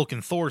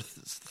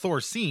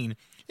Thor scene.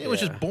 It was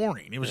just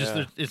boring. It was just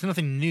it's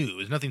nothing new.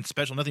 There's nothing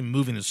special. Nothing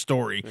moving the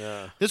story.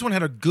 Yeah. This one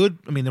had a good.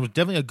 There was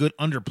definitely a good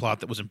underplot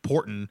that was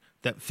important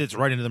that fits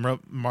right into the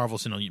Marvel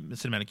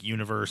Cinematic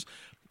Universe.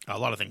 A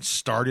lot of things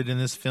started in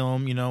this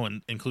film,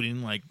 and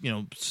including like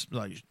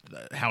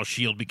how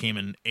SHIELD became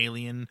an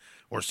alien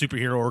or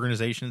superhero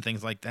organization,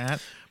 things like that.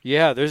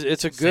 Yeah,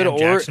 it's a good Sam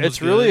Jackson was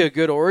it's really good. a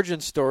good origin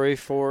story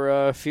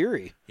for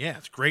Fury. Yeah,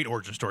 it's a great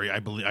origin story. I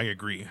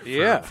agree.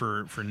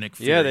 For Nick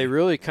Fury. Yeah, they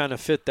really kind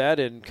of fit that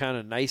in kind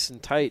of nice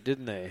and tight,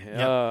 didn't they?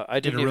 Yep. I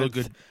Did didn't a real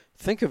even good.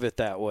 think of it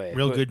that way.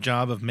 Real but- good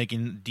job of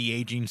making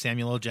de-aging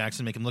Samuel L.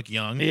 Jackson, make him look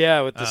young.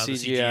 Yeah, with the The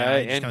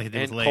CGI, just kinda like they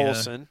did and with Leia.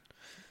 Coulson,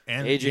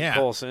 And Agent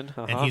Coulson,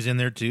 and he's in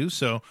there too.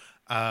 So,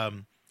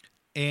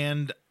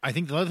 and I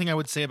think the other thing I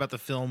would say about the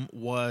film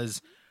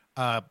was,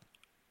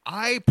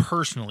 I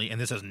personally,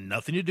 and this has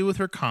nothing to do with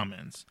her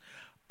comments,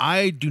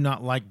 I do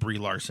not like Brie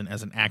Larson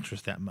as an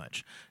actress that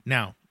much.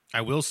 Now,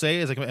 I will say,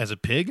 as a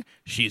pig,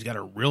 she's got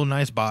a real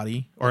nice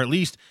body, or at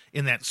least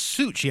in that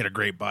suit, she had a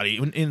great body.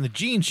 In the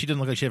jeans, she didn't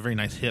look like she had very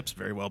nice hips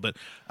very well, but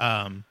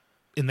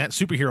in that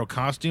superhero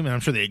costume, and I'm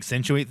sure they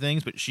accentuate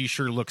things, but she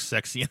sure looks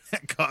sexy in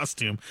that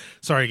costume.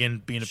 Sorry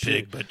again, being a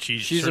pig, but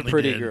she's a certainly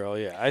pretty did. girl.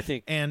 Yeah, I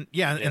think. And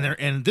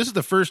and this is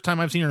the first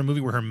time I've seen her in a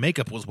movie where her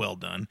makeup was well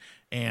done,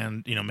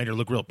 and made her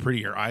look real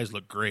pretty. Her eyes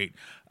look great.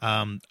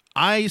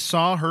 I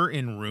saw her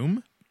in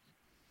Room.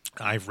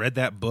 I've read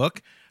that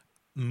book.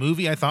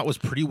 Movie I thought was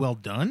pretty well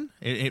done.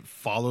 It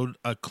followed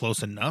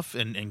close enough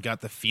and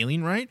got the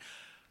feeling right.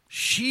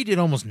 She did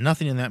almost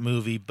nothing in that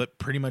movie but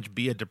pretty much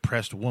be a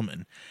depressed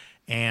woman.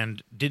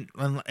 And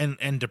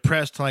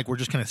depressed, like we're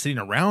just kind of sitting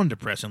around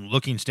depressed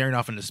and staring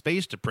off into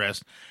space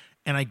depressed.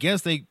 And I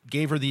guess they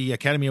gave her the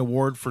Academy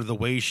Award for the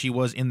way she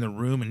was in the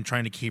room and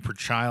trying to keep her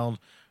child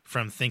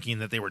from thinking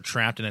that they were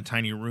trapped in a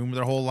tiny room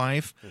their whole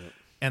life. Yeah.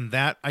 And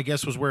that, I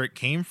guess, was where it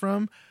came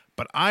from.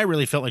 But I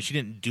really felt like she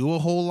didn't do a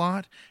whole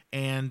lot.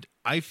 And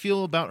I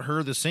feel about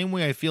her the same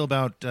way I feel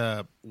about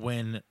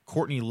when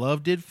Courtney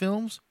Love did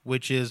films,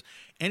 which is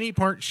any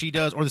part she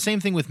does, or the same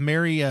thing with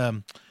Mary...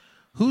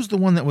 who's the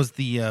one that was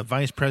the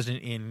vice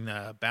president in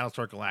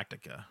Battlestar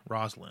Galactica?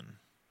 Rosalind.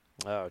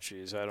 Oh,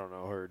 jeez, I don't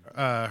know her.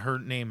 Her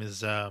name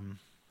is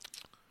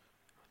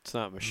It's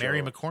not Michelle.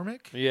 Mary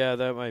McCormick. Yeah,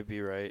 that might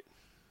be right.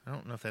 I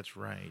don't know if that's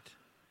right.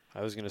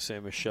 I was going to say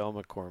Michelle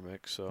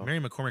McCormick. So Mary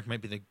McCormick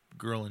might be the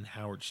girl in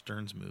Howard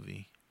Stern's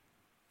movie,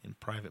 in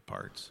Private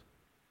Parts.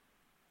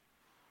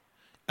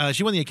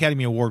 She won the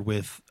Academy Award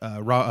with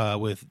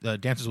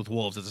Dances with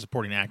Wolves as a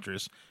supporting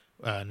actress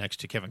next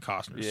to Kevin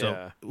Costner. Yeah.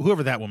 So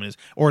whoever that woman is,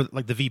 or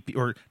like the VP,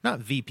 or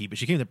not VP, but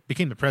she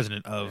became the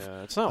president of.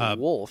 yeah, it's not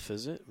Wolf,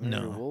 is it?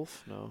 Mary no.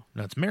 Wolf? No.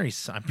 No, it's Mary.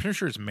 I'm pretty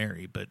sure it's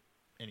Mary, but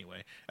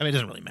anyway, I mean, it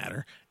doesn't really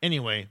matter.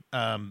 Anyway,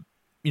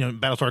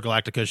 Battlestar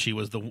Galactica, she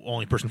was the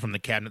only person from the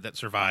cabinet that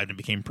survived and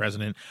became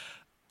president.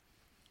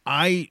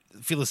 I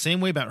feel the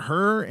same way about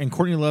her, and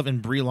Courtney Love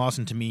and Brie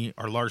Larson to me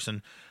are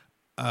Larson.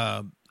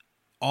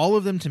 All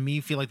of them to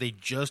me feel like they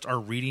just are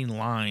reading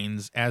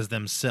lines as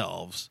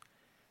themselves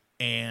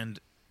and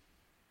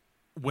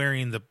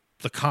wearing the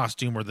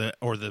costume or the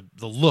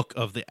look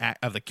of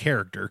the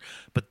character,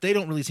 but they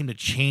don't really seem to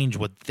change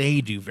what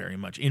they do very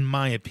much, in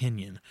my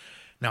opinion.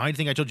 Now, I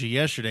think I told you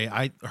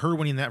yesterday, her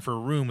winning that for a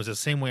Room was the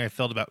same way I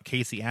felt about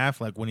Casey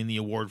Affleck winning the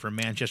award for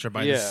Manchester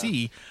by the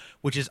Sea,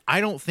 which is, I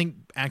don't think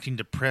acting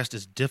depressed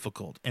is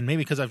difficult. And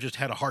maybe because I've just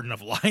had a hard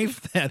enough life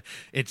that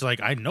it's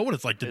like, I know what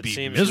it's like to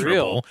be miserable.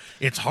 Real.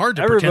 It's hard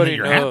to pretend that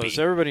you're happy.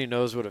 Everybody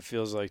knows what it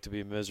feels like to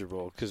be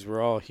miserable because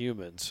we're all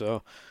human.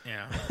 So,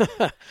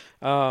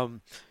 yeah.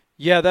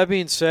 Yeah, that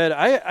being said,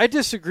 I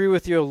disagree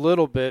with you a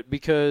little bit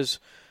because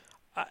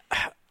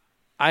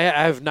I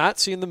have not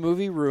seen the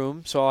movie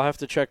Room, so I'll have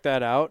to check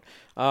that out.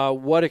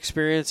 What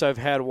experience I've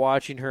had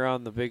watching her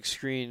on the big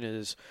screen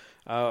is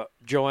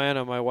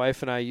Joanna, my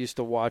wife, and I used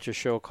to watch a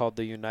show called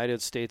The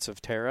United States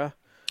of Tara.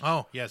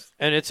 Oh, yes.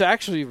 And it's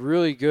actually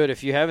really good.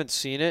 If you haven't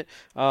seen it,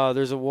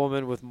 there's a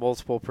woman with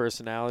multiple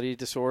personality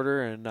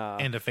disorder and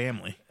a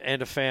family.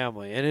 And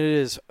it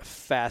is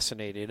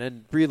fascinating.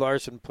 And Brie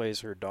Larson plays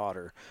her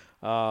daughter.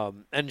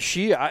 And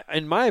she,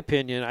 in my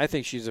opinion, I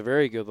think she's a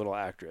very good little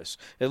actress.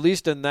 At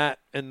least in that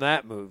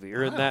movie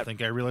or in that. I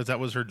think I realized that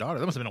was her daughter.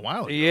 That must have been a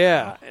while ago.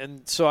 Yeah,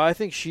 and so I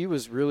think she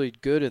was really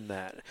good in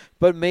that.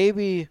 But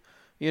maybe,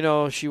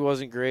 she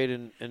wasn't great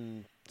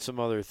in some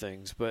other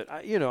things. But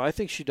I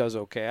think she does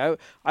okay.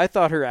 I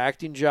thought her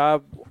acting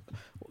job,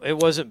 it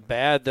wasn't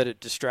bad that it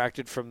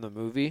distracted from the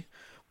movie.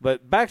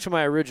 But back to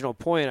my original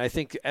point, I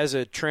think as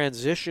a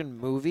transition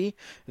movie,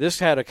 this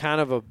had a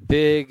kind of a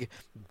big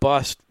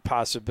bust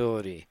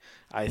possibility,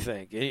 I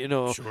think.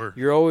 Sure.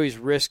 You're always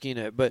risking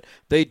it. But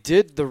they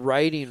did the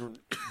writing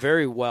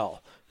very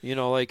well. I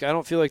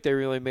don't feel like they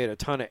really made a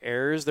ton of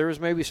errors. There was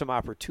maybe some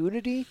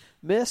opportunity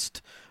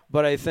missed,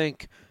 but I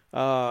think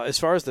as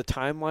far as the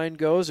timeline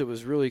goes, it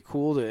was really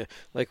cool to,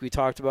 like we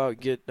talked about,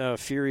 get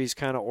Fury's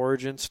kind of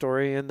origin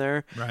story in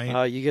there.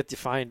 Right. You get to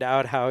find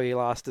out how he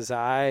lost his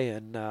eye,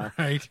 and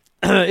right.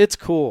 It's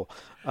cool.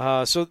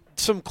 So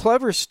some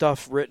clever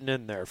stuff written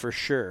in there for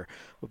sure.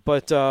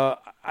 But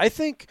I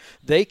think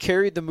they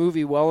carried the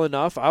movie well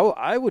enough.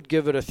 I would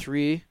give it a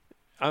 3.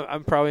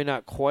 I'm probably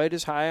not quite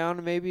as high on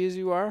it maybe as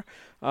you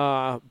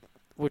are,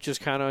 which is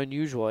kind of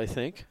unusual, I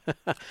think.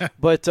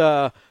 But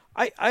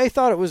I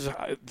thought it was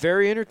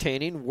very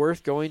entertaining,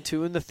 worth going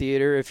to in the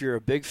theater. If you're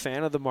a big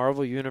fan of the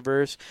Marvel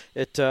Universe,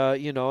 it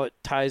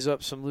ties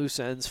up some loose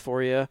ends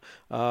for you.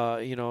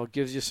 It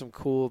gives you some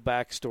cool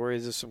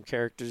backstories of some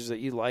characters that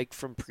you like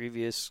from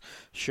previous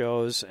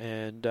shows.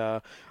 And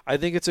I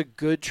think it's a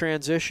good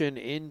transition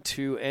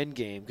into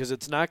Endgame because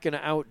it's not going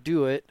to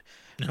outdo it.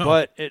 No.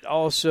 But it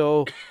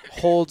also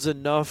holds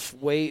enough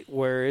weight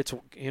where it's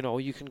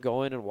you can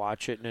go in and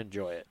watch it and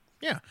enjoy it.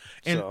 Yeah,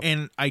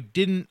 and I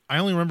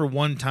only remember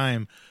one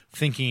time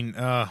thinking,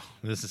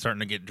 this is starting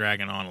to get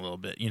dragging on a little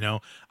bit.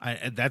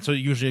 That's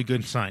usually a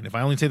good sign. If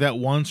I only say that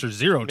once or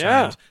 0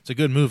 times, it's a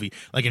good movie.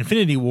 Like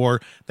Infinity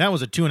War, that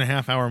was a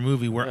 2.5-hour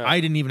movie where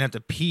I didn't even have to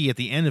pee at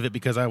the end of it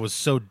because I was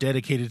so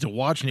dedicated to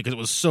watching it because it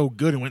was so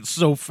good and went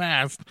so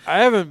fast. I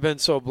haven't been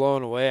so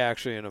blown away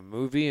actually in a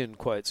movie in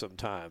quite some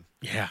time.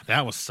 Yeah,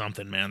 that was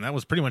something, man. That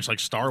was pretty much like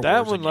Star Wars.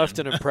 That one again. left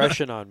an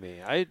impression on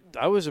me.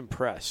 I was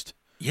impressed.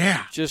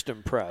 Yeah. Just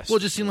impressed. Well,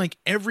 it just seemed like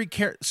every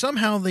character,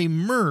 somehow they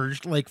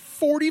merged like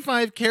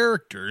 45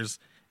 characters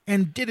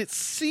and did it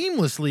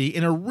seamlessly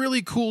in a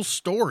really cool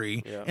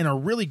story and a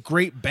really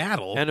great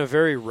battle. And a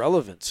very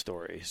relevant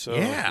story. So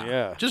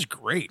yeah. Just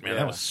great, man. Yeah.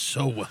 That was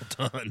so well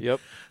done. Yep.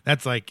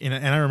 That's like, and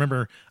I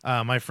remember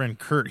my friend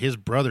Kurt, his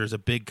brother is a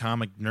big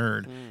comic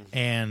nerd,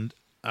 and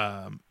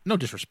no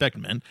disrespect,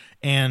 man.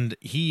 And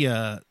he,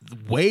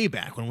 way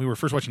back when we were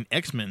first watching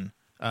X-Men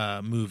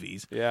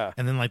movies. Yeah.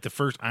 And then like the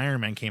first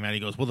Iron Man came out, he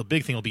goes, well, the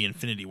big thing will be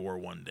Infinity War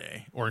one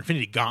day. Or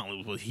Infinity Gauntlet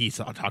was what he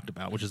talked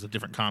about, which is a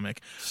different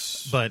comic.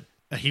 But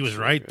he was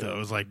right, though. It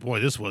was like,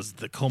 boy, this was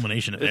the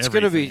culmination of everything. It's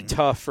going to be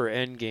tough for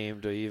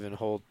Endgame to even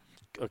hold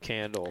a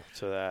candle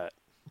to that.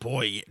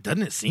 Boy,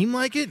 doesn't it seem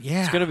like it?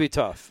 Yeah. It's going to be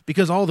tough.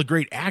 Because all the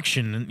great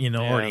action,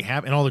 already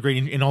happened, and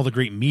all the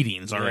great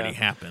meetings already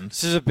happened.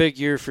 This is a big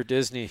year for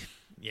Disney.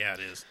 Yeah, it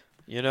is.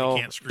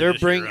 They're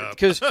bringing,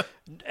 because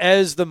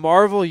as the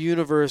Marvel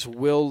Universe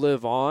will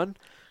live on,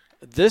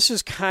 this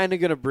is kind of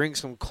going to bring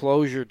some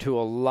closure to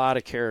a lot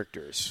of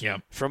characters.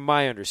 Yep. From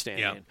my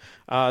understanding,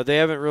 they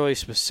haven't really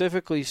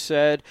specifically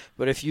said,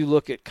 but if you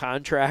look at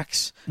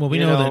contracts, Well, we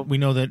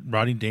know that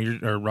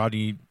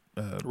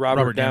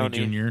Robert Downey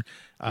Jr.,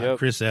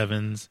 Chris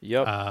Evans,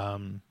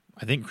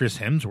 I think Chris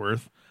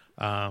Hemsworth,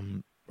 or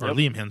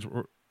Liam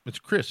Hemsworth. It's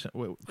Chris.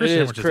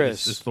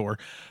 Hemsworth is Thor.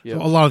 Yep.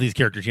 So a lot of these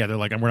characters, they're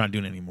like, we're not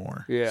doing it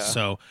anymore. Yeah.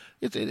 So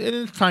it's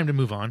time to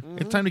move on.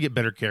 It's time to get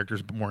better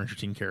characters, but more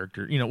interesting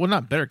characters. Well,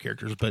 not better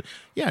characters, but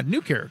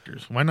new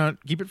characters. Why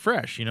not keep it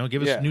fresh?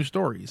 Give us new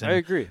stories. And I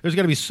agree. There's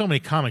got to be so many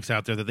comics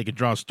out there that they could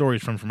draw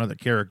stories from other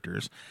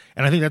characters,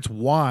 and I think that's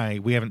why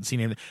we haven't seen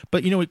anything.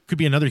 But it could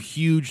be another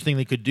huge thing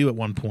they could do at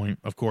one point.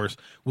 Of course,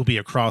 will be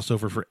a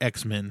crossover for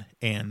X-Men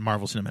and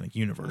Marvel Cinematic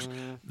Universe.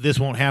 This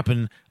won't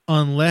happen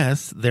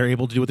unless they're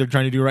able to do what they're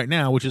trying to do right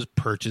now, which is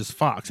purchase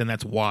Fox, and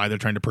that's why they're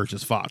trying to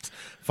purchase Fox.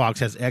 Fox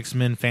has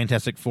X-Men,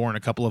 Fantastic Four, and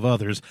a couple of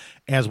others,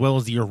 as well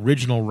as the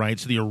original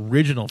rights to the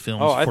original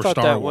films I for thought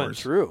Star that Wars. went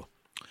through.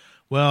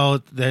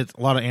 Well, there's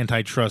a lot of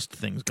antitrust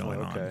things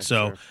going on,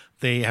 so sure.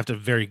 they have to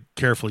very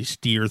carefully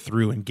steer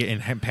through and get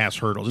and pass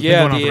hurdles. It's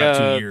been going on for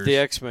about 2 years. The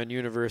X-Men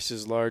universe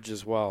is large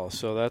as well,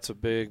 so that's a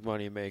big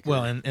money maker.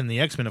 Well, and the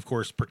X-Men, of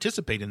course,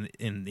 participate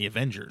in the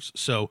Avengers,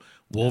 so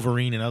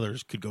Wolverine and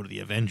others could go to the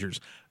Avengers.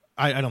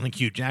 I don't think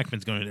Hugh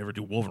Jackman's going to ever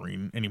do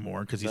Wolverine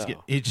anymore because and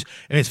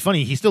it's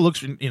funny, he still looks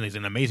he's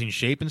in amazing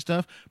shape and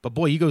stuff, but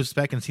boy, you go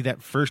back and see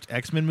that first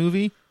X-Men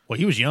movie. Well,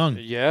 he was young.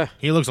 Yeah,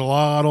 he looks a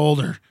lot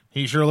older.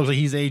 He sure looks like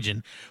he's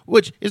aging,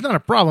 which is not a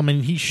problem. I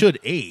mean, he should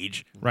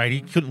age, right?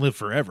 He couldn't live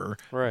forever,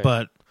 right?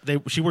 But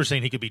she were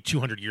saying he could be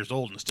 200 years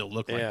old and still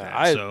look like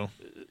that. So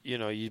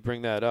you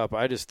bring that up.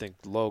 I just think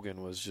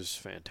Logan was just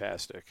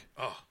fantastic.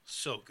 Oh,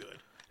 so good.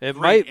 It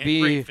great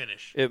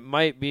finish. It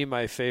might be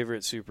my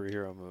favorite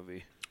superhero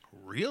movie.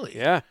 Really?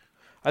 Yeah.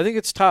 I think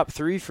it's top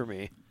 3 for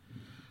me.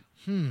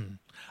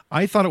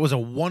 I thought it was a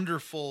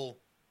wonderful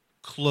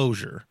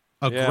closure.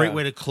 A great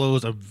way to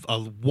close a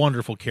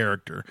wonderful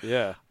character.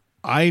 Yeah.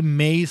 I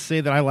may say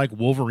that I like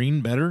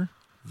Wolverine better,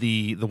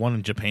 the one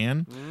in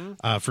Japan.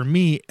 For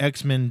me,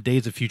 X-Men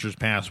Days of Futures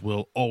Past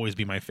will always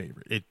be my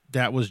favorite.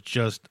 That was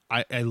just,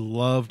 I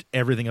loved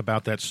everything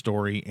about that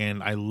story,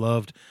 and I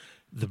loved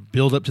the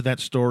build-up to that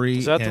story.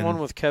 Is that the one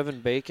with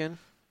Kevin Bacon?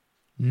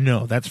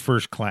 No, that's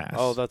First Class.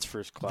 Oh, that's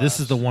First Class.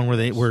 This is the one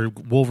where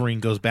Wolverine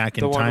goes back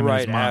in time in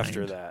his mind.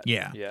 After that.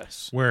 Yeah.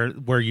 Yes.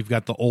 Where you've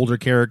got the older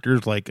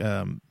characters like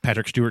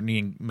Patrick Stewart and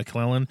Ian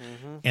McKellen,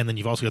 and then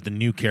you've also got the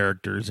new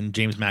characters and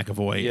James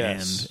McAvoy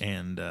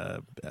and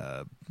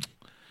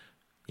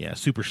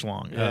Super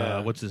Schlong.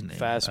 Yeah. What's his name?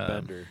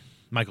 Fassbender.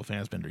 Michael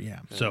Fassbender. Yeah.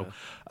 So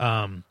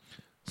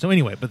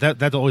anyway, but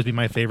that'll always be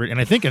my favorite, and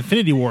I think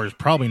Infinity War is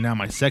probably now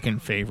my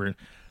second favorite,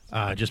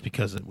 just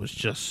because it was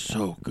just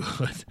so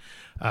good.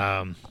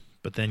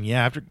 But then,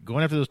 after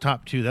those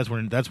top 2, that's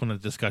when the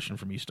discussion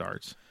for me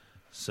starts.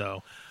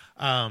 So,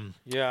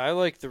 I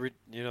like the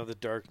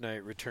Dark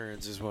Knight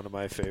Returns is one of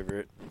my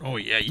favorite. Oh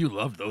yeah, you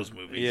love those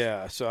movies.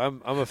 Yeah, so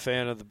I'm a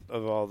fan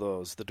of all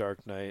those, the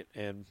Dark Knight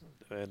and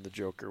the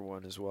Joker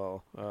one as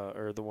well,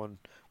 or the one.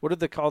 What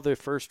did they call the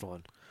first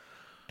one?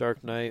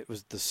 Dark Knight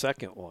was the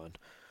second one.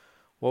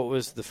 What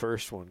was the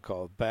first one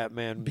called?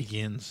 Batman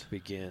Begins.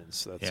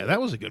 That's that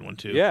was a good one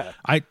too. Yeah,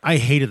 I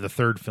hated the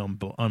third film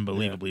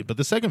unbelievably, but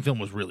the second film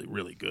was really,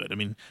 really good. I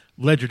mean,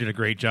 Ledger did a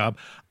great job.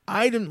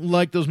 I didn't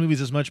like those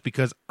movies as much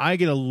because I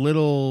get a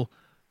little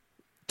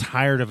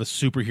tired of a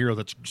superhero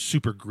that's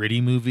super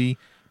gritty movie,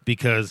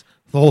 because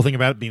the whole thing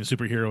about it being a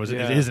superhero is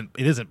it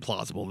isn't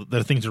plausible.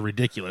 The things are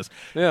ridiculous.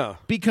 Yeah,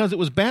 because it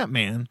was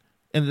Batman,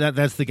 and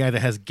that's the guy that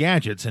has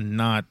gadgets and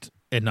not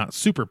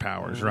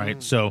superpowers,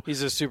 right? So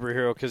he's a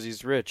superhero because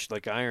he's rich,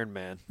 like Iron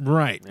Man.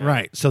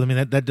 Right. So I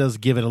mean that does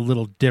give it a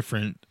little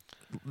different.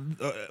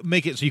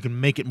 Make it so you can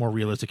make it more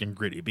realistic and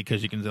gritty,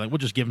 because you can we'll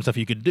just give him stuff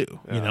you could do,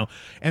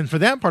 And for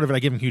that part of it, I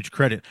give him huge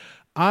credit.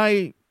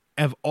 I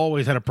have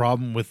always had a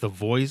problem with the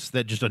voice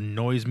that just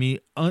annoys me,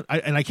 and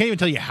I can't even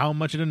tell you how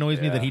much it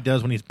annoys me that he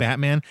does when he's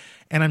Batman.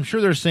 And I'm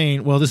sure they're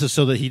saying, well, this is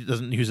so that he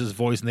doesn't use his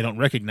voice and they don't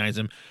recognize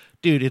him.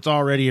 Dude, it's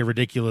already a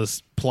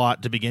ridiculous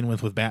plot to begin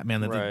with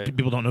Batman that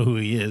people don't know who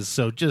he is.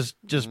 So just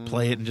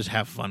play it and just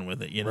have fun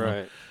with it,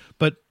 Right.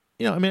 But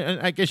I mean,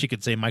 I guess you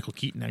could say Michael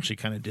Keaton actually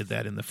kind of did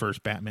that in the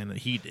first Batman that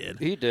he did.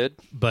 He did,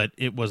 but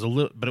it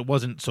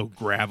wasn't so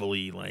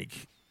gravelly,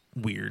 like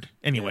weird.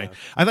 Anyway,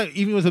 I thought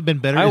even would have been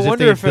better if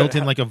they had built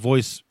in like a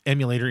voice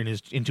emulator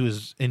into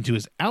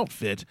his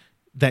outfit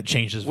that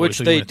changed his voice,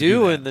 which they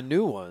do in the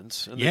new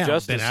ones. In the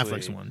Justice Ben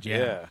Affleck's League. ones.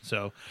 Yeah.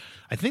 So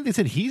I think they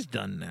said he's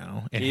done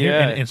now, and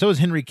Yeah. so is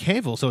Henry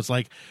Cavill. So it's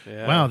like,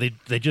 wow,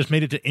 they just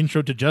made it to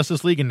Intro to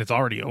Justice League, and it's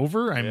already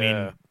over. I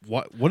mean,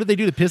 what did they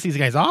do to piss these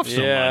guys off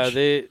so much?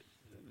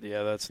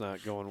 That's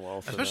not going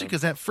well for especially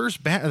them.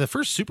 because that the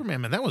first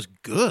Superman, man, that was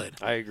good.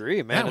 I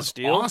agree. Man that of was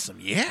Steel, awesome.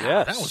 Yeah,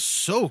 Yes. that was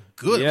so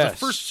good. It Yes. was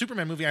the first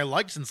Superman movie I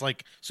liked since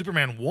like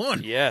Superman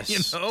 1. Yes,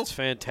 it's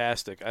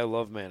fantastic. I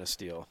love Man of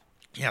Steel.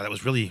 Yeah, that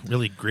was really,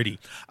 really gritty.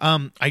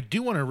 I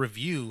do want to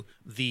review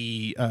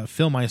the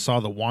film I saw,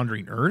 The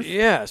Wandering Earth.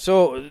 Yeah,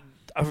 so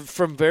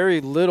from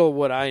very little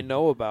what I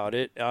know about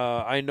it,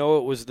 I know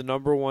it was the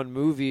number one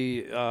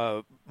movie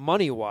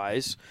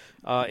money-wise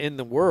in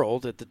the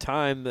world at the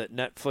time that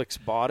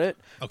Netflix bought it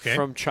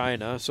from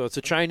China. So it's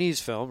a Chinese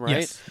film, right?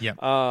 Yes.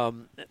 Yeah.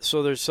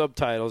 So there's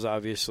subtitles,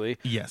 obviously.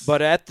 Yes.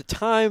 But at the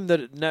time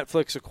that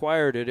Netflix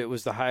acquired it, it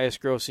was the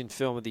highest-grossing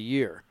film of the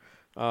year.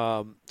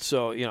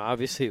 So,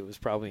 obviously it was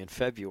probably in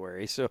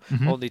February, so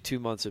only 2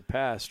 months had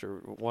passed, or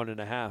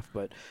 1.5.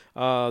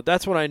 But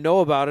that's what I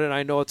know about it. And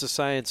I know it's a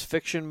science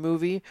fiction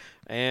movie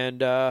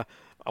and a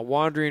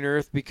Wandering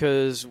Earth,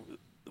 because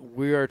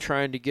we are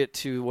trying to get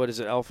to,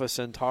 Alpha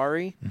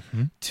Centauri,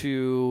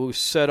 to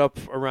set up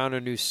around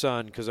a new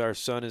sun, because our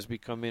sun is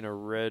becoming a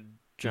red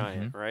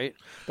giant, right?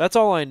 That's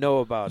all I know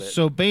about it.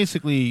 So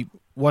basically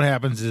what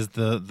happens is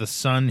the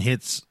sun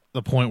hits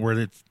the point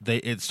where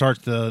it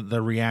starts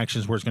the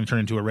reactions where it's going to turn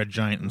into a red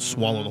giant and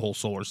swallow the whole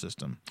solar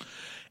system.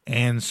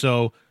 And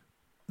so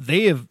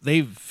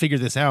they've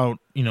figured this out,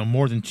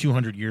 more than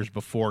 200 years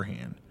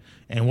beforehand.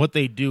 And what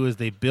they do is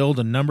they build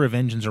a number of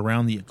engines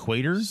around the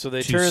equator. So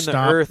they turn the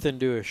Earth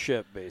into a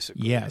ship,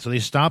 basically. Yeah, so they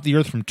stop the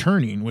Earth from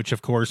turning, which,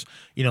 of course,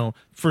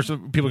 first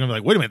people are going to be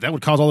like, wait a minute, that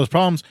would cause all those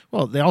problems.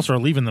 Well, they also are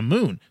leaving the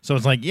moon. So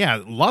it's like, yeah,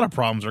 a lot of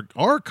problems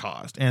are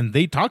caused. And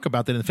they talk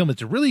about that in the film.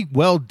 It's a really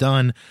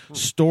well-done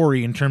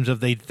story in terms of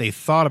they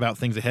thought about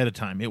things ahead of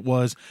time. It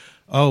was,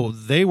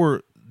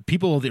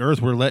 people of the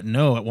Earth were let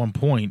know at one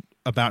point,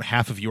 about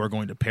half of you are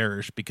going to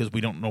perish because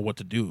we don't know what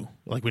to do.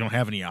 Like, we don't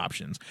have any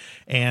options.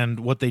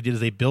 And what they did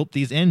is they built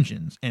these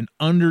engines, and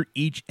under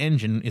each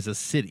engine is a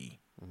city.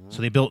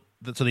 So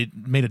they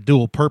made a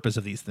dual purpose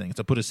of these things.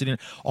 So put a city in.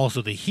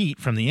 Also, the heat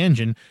from the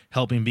engine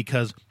helping,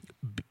 because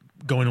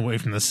going away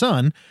from the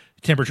sun,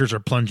 temperatures are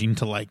plunging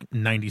to like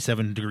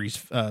 97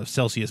 degrees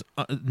Celsius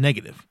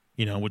negative,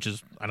 which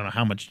is, I don't know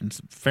how much in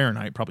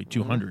Fahrenheit, probably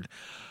 200.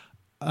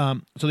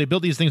 So they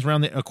built these things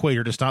around the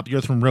equator to stop the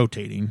Earth from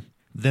rotating.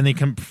 Then they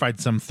can provide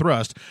some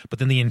thrust, but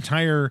then the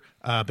entire,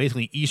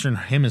 basically eastern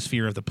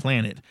hemisphere of the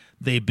planet,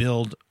 they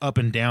build up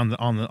and down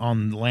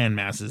on the land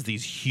masses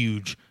these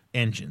huge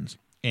engines,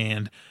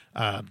 and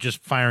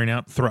just firing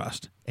out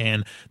thrust.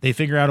 And they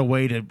figure out a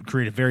way to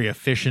create a very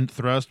efficient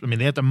thrust. I mean,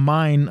 they have to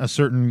mine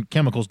certain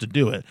chemicals to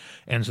do it,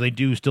 and so they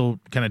do still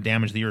kind of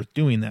damage the Earth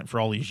doing that for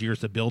all these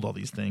years to build all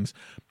these things.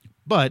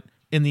 But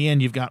in the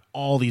end, you've got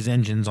all these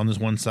engines on this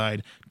one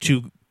side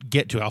to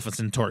get to Alpha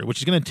Centauri, which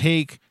is going to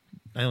take,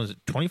 I don't know, is it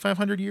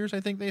 2,500 years, I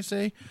think they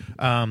say,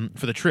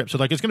 for the trip. So,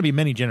 like, it's going to be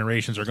many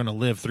generations are going to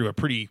live through a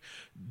pretty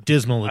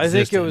dismal existence.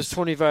 I think it was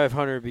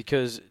 2,500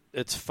 because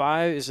it's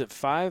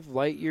 5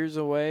 light years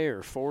away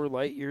or 4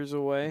 light years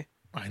away?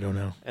 I don't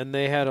know. And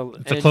they had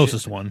it's the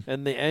closest one.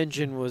 And the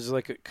engine was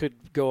like, it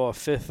could go a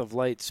fifth of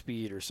light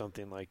speed or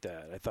something like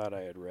that. I thought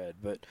I had read,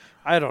 but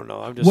I don't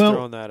know. I'm just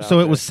throwing that out. So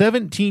it was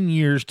 17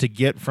 years to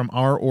get from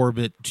our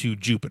orbit to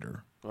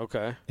Jupiter.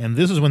 Okay. And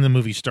this is when the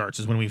movie starts,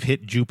 is when we've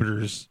hit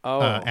Jupiter's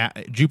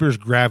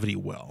gravity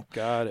well.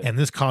 Got it. And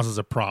this causes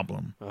a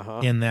problem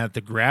in that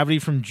the gravity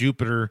from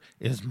Jupiter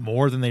is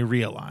more than they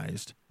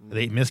realized.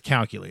 They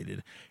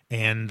miscalculated.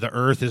 And the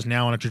Earth is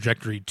now on a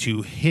trajectory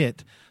to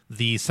hit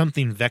the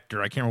something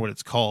vector, I can't remember what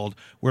it's called,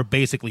 where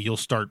basically you'll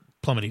start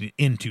plummeting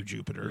into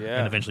Jupiter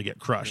and eventually get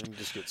crushed. And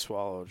just get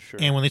swallowed, sure.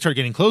 And when they start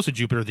getting close to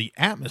Jupiter, the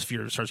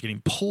atmosphere starts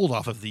getting pulled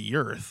off of the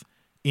Earth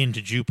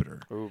into Jupiter.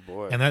 Oh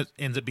boy. And that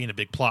ends up being a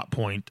big plot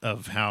point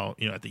of how,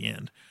 at the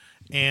end.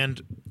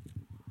 And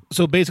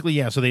so basically,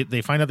 yeah, so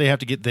they find out they have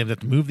to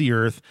move the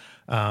Earth.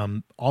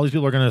 All these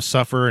people are going to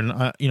suffer,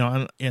 and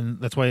and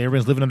that's why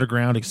everyone's living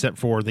underground except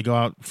for they go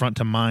out front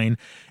to mine.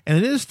 And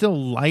it is still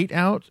light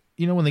out,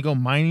 when they go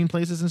mining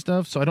places and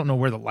stuff. So I don't know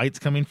where the light's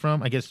coming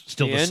from. I guess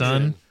still the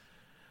sun.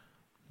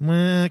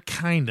 Well,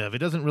 kind of. It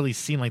doesn't really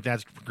seem like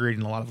that's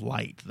creating a lot of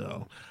light,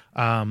 though.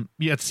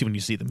 You have to see when you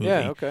see the movie.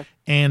 Yeah, okay.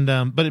 And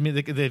but I mean,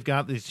 they've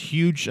got this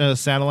huge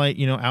satellite,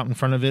 out in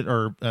front of it,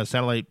 or a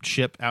satellite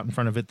ship out in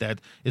front of it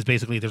that is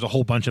basically, there's a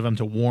whole bunch of them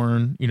to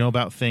warn,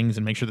 about things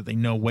and make sure that they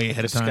know way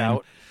ahead of time.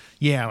 Scout.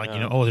 Yeah, like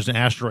there's an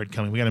asteroid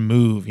coming. We got to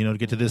move, to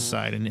get to this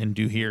side and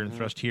do here and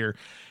thrust here,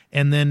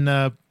 and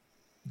then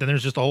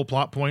there's just a whole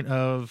plot point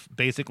of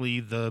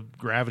basically the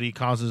gravity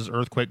causes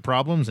earthquake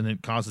problems and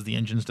it causes the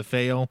engines to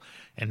fail,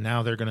 and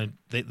now they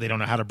don't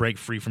know how to break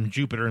free from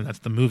Jupiter, and that's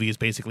the movie, is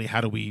basically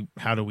how do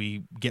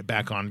we get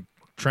back on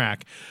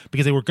track,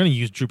 because they were going to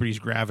use Jupiter's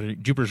gravity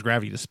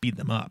to speed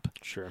them up.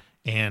 Sure.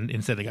 And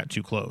instead they got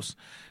too close.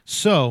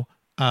 So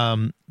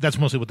that's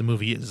mostly what the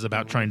movie is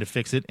about, trying to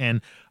fix it.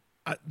 And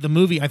the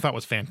movie I thought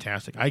was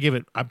fantastic.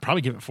 I'd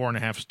probably give it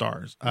 4.5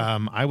 stars.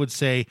 I would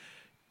say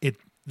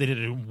they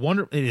did a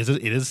wonder. It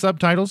is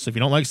subtitles. If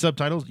you don't like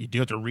subtitles, you do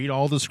have to read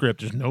all the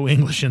script. There's no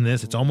English in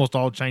this. It's almost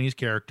all Chinese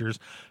characters,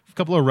 a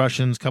couple of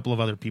Russians, a couple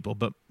of other people,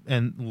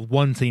 and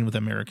one scene with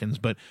Americans,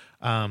 but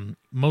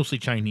mostly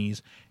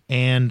Chinese.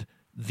 And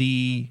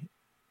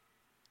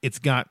it's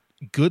got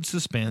good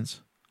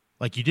suspense.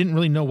 Like, you didn't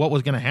really know what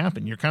was going to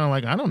happen. You're kind of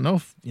like, I don't know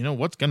if,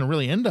 what's going to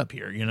really end up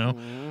here.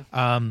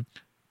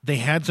 They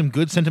had some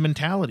good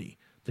sentimentality.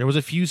 There was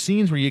a few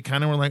scenes where you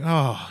kind of were like,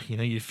 oh,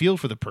 you feel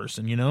for the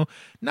person,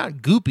 not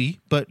goopy,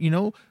 but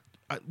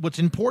what's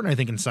important, I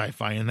think, in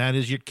sci-fi, and that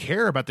is you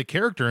care about the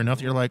character enough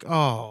that you're like,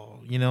 oh,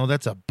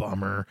 that's a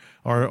bummer,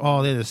 or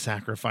oh, they had to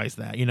sacrifice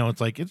that.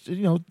 It's like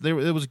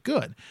it was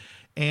good,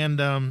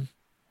 and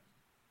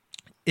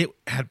it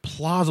had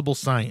plausible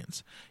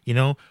science.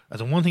 As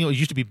the one thing that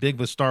used to be big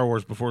with Star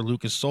Wars before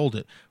Lucas sold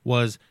it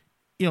was,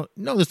 no,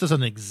 this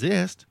doesn't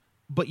exist,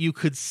 but you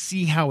could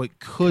see how it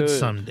could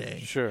someday.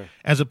 Sure.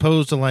 As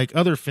opposed to like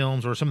other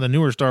films or some of the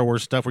newer Star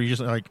Wars stuff where you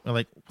just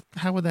like,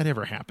 how would that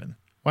ever happen?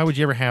 Why would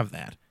you ever have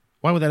that?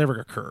 Why would that ever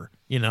occur?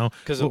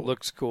 Because it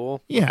looks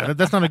cool. Yeah,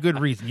 that's not a good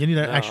reason. You need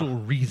an actual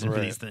reason for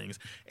these things.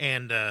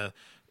 And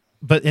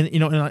what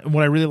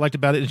I really liked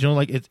about it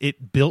is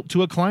it built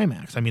to a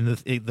climax. I mean,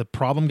 the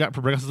problem got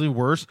progressively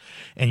worse,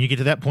 and you get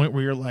to that point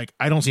where you're like,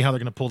 I don't see how they're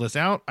going to pull this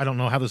out. I don't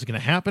know how this is going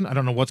to happen. I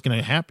don't know what's going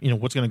to happen.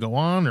 What's going to go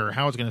on, or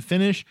how it's going to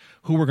finish.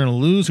 Who we're going to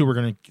lose. Who we're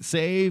going to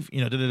save.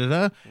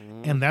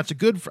 And that's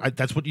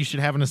that's what you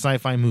should have in a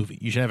sci-fi movie.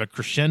 You should have a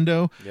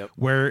crescendo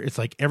where it's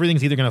like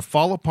everything's either going to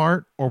fall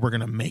apart or we're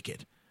going to make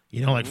it.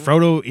 Like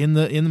Frodo in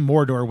the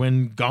Mordor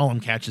when Gollum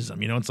catches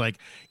him. It's like,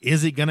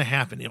 is it going to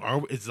happen?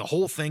 Is the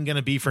whole thing going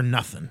to be for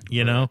nothing?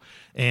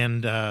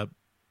 And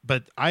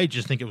but I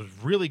just think it was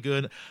really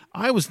good.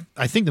 I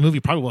think the movie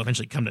probably will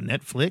eventually come to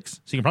Netflix,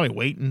 so you can probably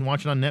wait and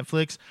watch it on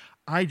Netflix.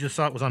 I just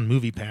saw it was on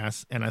Movie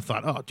Pass, and I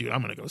thought, oh, dude,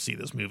 I'm going to go see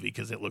this movie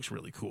because it looks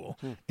really cool.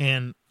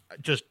 And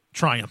just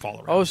triumph all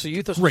around. Oh, so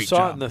you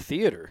saw it in the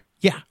theater?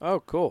 Yeah.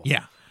 Oh, cool.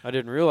 Yeah. I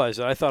didn't realize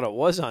that. I thought it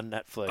was on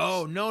Netflix.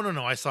 Oh, no.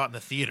 I saw it in the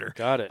theater.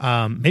 Got it.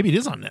 Maybe it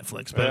is on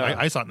Netflix, but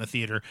I saw it in the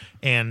theater.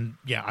 And,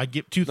 yeah, I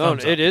give 2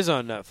 thumbs up. No, it is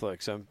on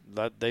Netflix.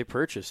 They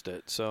purchased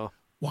it, so.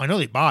 Well, I know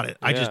they bought it.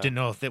 I just Yeah. didn't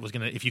know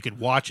if you could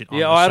watch it on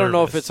Yeah, the I don't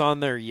know if service. it's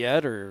on there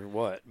yet or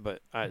what,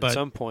 but at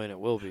some point it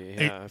will be.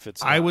 Yeah, if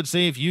it's. I not. would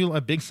say if you're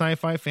a big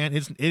sci-fi fan,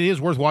 it is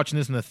worth watching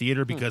this in the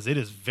theater because it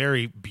is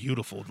very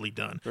beautifully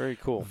done. Very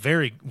cool.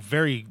 Very,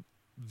 very,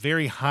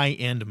 very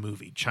high-end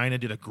movie. China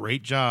did a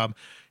great job,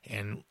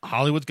 and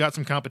Hollywood's got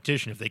some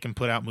competition if they can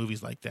put out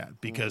movies like that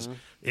because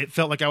it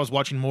felt like I was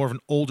watching more of an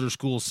older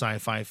school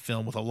sci-fi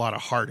film with a lot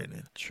of heart in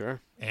it.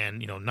 Sure.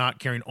 And, not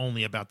caring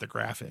only about the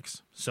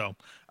graphics. So,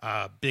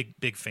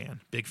 big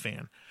fan.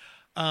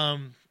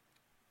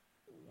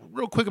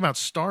 Real quick about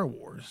Star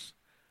Wars.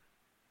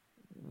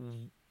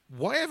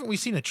 Why haven't we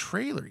seen a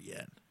trailer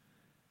yet?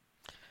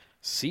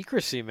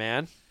 Secrecy,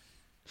 man.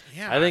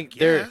 Yeah, I think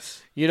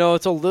guess.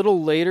 it's a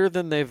little later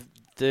than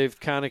they've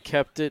kind of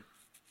kept it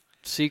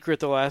secret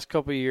the last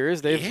couple of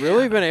years. They've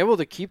really been able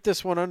to keep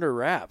this one under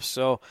wraps.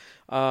 So,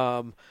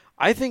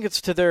 I think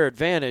it's to their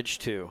advantage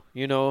too.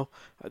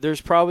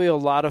 There's probably a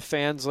lot of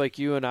fans like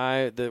you and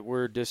I that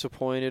were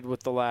disappointed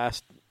with the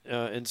last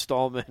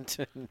installment.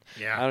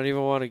 Yeah. I don't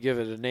even want to give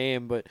it a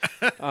name, but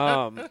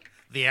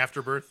The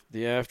Afterbirth.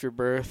 The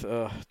Afterbirth.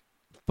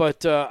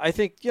 But I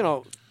think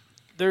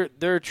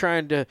they're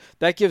trying to.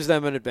 That gives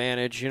them an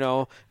advantage,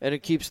 and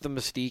it keeps the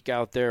mystique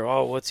out there.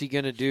 Oh, what's he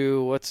gonna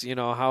do?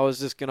 How is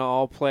this gonna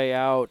all play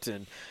out?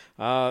 And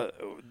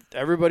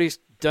everybody's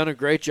done a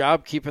great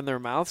job keeping their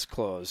mouths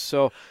closed.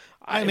 So.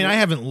 I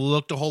haven't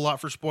looked a whole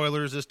lot for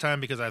spoilers this time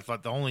because I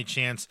thought the only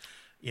chance,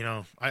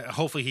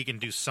 hopefully he can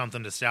do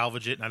something to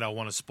salvage it, and I don't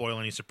want to spoil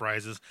any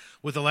surprises.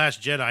 With The Last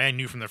Jedi, I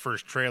knew from the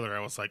first trailer, I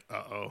was like,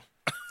 uh-oh.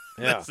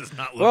 Yeah. This does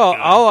not look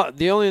good.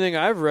 The only thing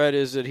I've read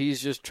is that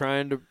he's just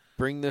trying to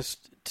bring this,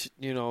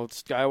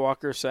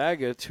 Skywalker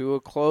saga to a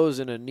close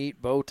in a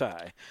neat bow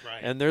tie. Right.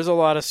 And there's a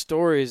lot of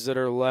stories that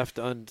are left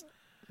out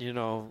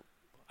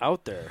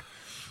there.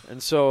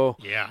 And so,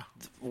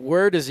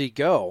 where does he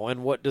go,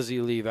 and what does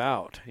he leave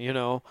out?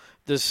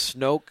 Does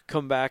Snoke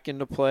come back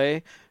into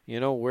play?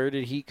 Where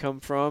did he come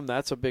from?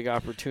 That's a big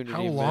opportunity.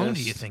 How long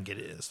do you think it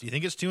is? Do you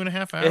think it's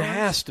 2.5 hours? It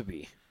has to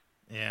be.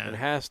 Yeah, it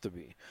has to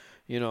be.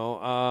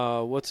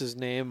 What's his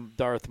name?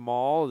 Darth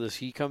Maul. Does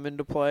he come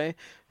into play?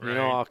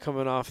 Right.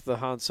 Coming off the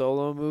Han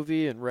Solo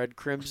movie and Red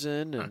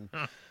Crimson, and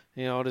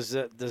does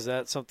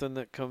that something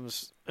that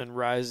comes and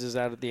rises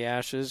out of the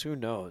ashes? Who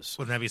knows?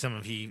 Wouldn't that be something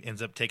if he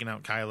ends up taking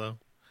out Kylo?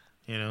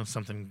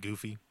 Something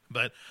goofy.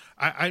 But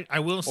I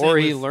will say, or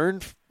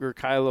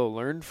Kylo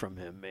learned from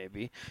him,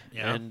 maybe.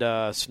 Yeah. And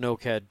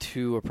Snoke had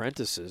 2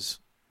 apprentices.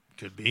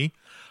 Could be.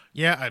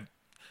 Yeah,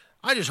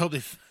 I just hope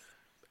they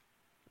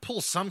pull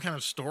some kind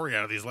of story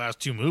out of these last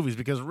 2 movies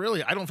because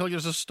really, I don't feel like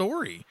there's a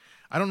story.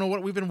 I don't know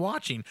what we've been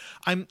watching.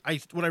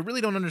 What I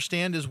really don't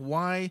understand is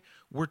why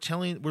we're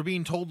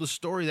being told the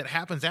story that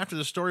happens after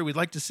the story we'd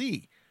like to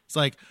see. It's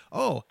like,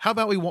 oh, how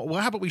about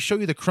we show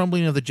you the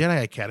crumbling of the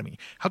Jedi Academy?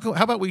 How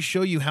about we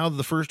show you how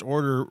the First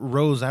Order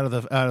rose out of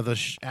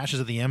the ashes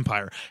of the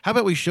Empire? How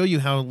about we show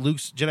you how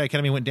Luke's Jedi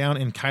Academy went down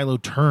and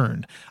Kylo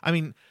turned? I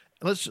mean,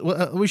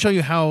 let me show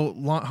you how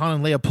Han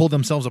and Leia pulled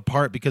themselves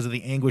apart because of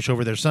the anguish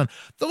over their son.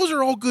 Those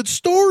are all good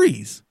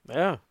stories.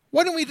 Yeah.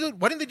 Why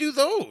didn't they do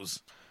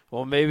those?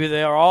 Well, maybe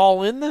they are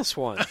all in this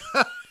one.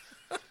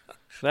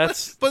 But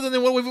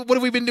then what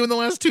have we been doing the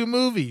last 2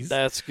 movies?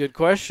 That's a good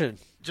question.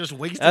 Just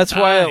wasting That's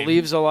time. why it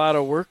leaves a lot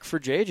of work for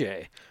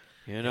JJ.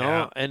 You know,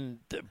 Yeah. and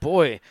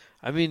boy,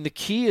 I mean, the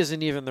key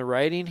isn't even the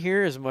writing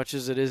here as much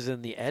as it is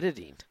in the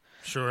editing.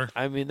 Sure.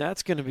 I mean,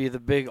 that's going to be the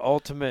big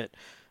ultimate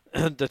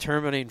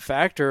determining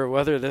factor of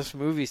whether this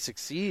movie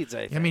succeeds.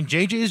 I think. I mean,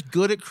 JJ is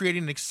good at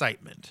creating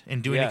excitement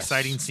and doing Yes.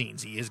 exciting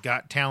scenes. He has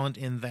got talent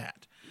in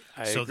that.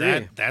 I so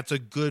agree. that's a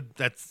good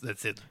that's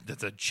it.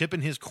 That's a chip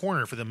in his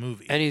corner for the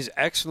movie. And he's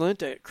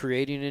excellent at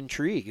creating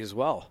intrigue as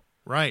well,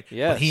 right.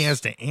 Yes. But he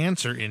has to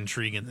answer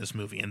intrigue in this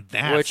movie, and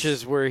that's which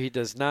is where he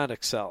does not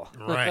excel.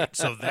 right.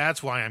 So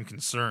that's why I'm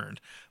concerned.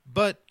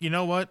 But you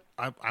know what?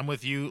 I'm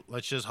with you.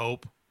 Let's just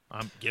hope.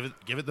 Give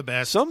it the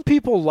best. Some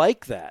people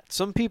like that.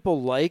 Some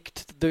people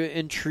liked the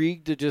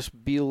intrigue to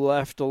just be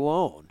left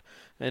alone.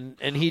 And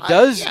he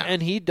does yeah.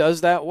 and he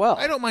does that well.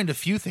 I don't mind a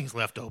few things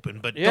left open,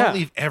 but Yeah. don't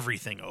leave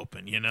everything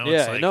open. You know?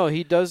 Yeah, It's like, no,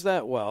 he does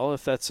that well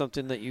if that's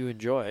something that you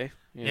enjoy.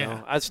 You Yeah.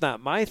 know, that's not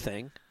my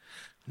thing.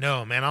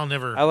 No, man, I'll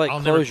never I like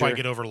I'll never closure. quite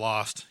get over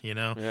Lost, you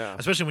know? Yeah.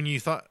 Especially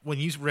when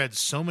you read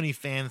so many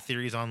fan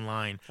theories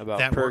online About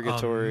that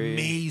purgatory. were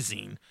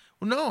amazing.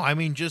 Well, no, I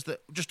mean just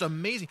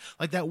amazing.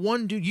 Like that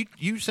one dude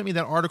you sent me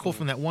that article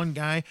from that one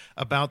guy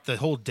about the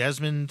whole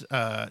Desmond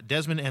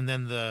and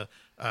then the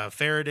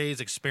Faraday's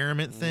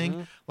experiment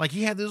thing. Like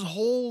he had this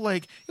whole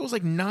it was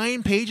like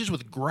 9 pages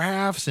with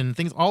graphs and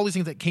things, all these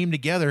things that came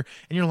together,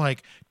 and you're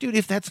like, dude,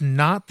 if that's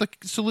not the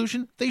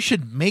solution, they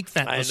should make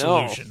that the I know.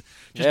 solution.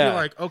 Just Yeah. be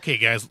like, okay,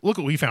 guys, look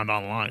what we found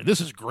online.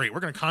 This is great. We're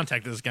going to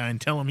contact this guy and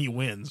tell him he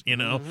wins, you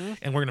know,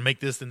 and we're going to make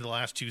this into the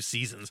last 2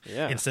 seasons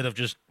Yeah. instead of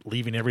just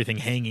leaving everything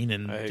hanging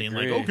and I being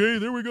agree. like, okay,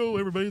 there we go,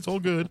 everybody, it's all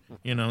good.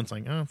 You know, it's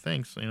like, oh,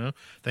 thanks, you know,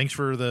 thanks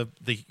for the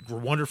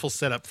wonderful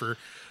setup for.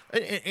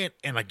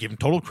 And I give him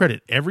total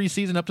credit. Every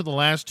season up to the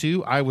last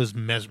 2, I was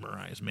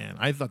mesmerized, man.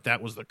 I thought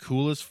that was the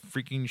coolest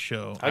freaking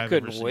show I I've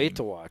couldn't ever wait seen.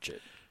 to watch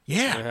it.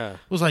 Yeah. Yeah. It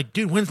was like,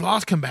 dude, when's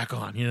Lost come back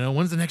on? You know,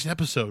 when's the next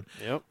episode?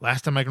 Yep.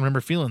 Last time I can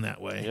remember feeling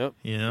that way. Yep.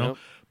 You know? Yep.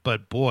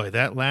 But boy,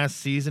 that last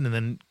season and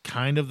then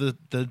kind of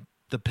the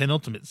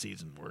penultimate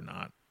season were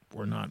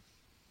not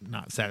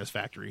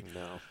satisfactory.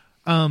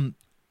 No.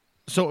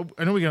 So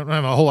I know we don't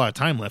have a whole lot of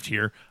time left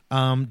here.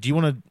 Do you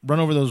want to run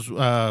over those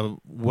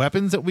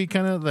weapons that we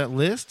that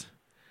list?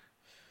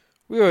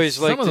 We always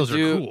Some like of to those are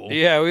do cool.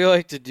 Yeah, we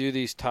like to do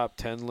these top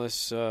 10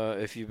 lists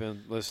if you've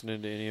been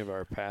listening to any of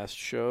our past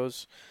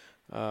shows.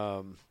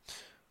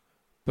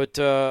 But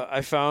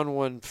I found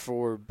one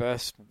for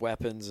best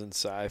weapons in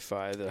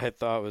sci-fi that I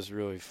thought was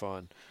really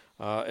fun.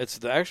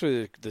 It's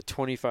actually the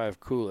 25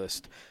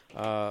 coolest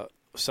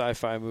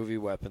sci-fi movie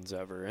weapons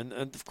ever. And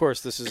of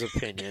course, this is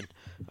opinion,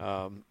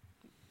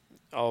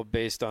 all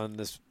based on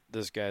this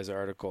guy's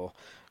article.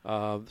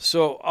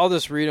 So I'll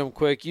just read them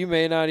quick. You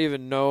may not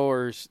even know,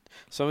 or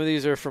some of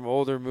these are from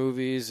older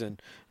movies,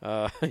 and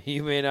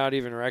you may not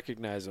even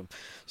recognize them.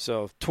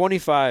 So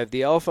 25,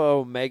 the Alpha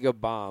Omega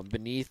Bomb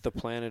beneath the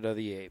Planet of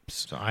the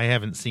Apes. So I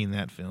haven't seen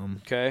that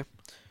film. Okay.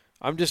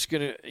 I'm just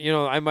going to,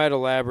 I might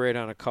elaborate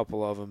on a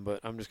couple of them,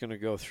 but I'm just going to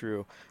go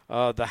through.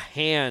 The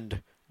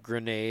hand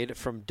grenade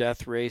from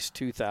Death Race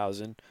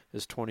 2000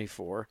 is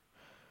 24.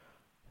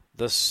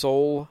 The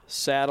Soul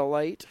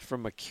Satellite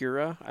from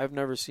Akira. I've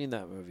never seen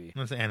that movie.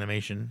 That's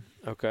animation.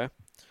 Okay.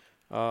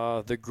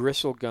 The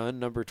Gristle Gun,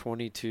 number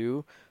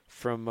 22,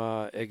 from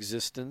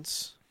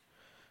Existence.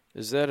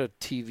 Is that a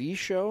TV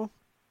show?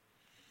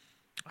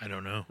 I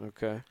don't know.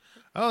 Okay.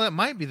 Oh, that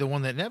might be the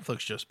one that Netflix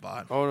just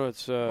bought. Oh, no,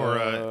 it's Or,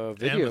 a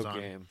video Amazon.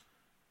 game.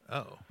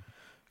 Oh.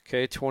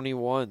 Okay,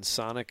 21,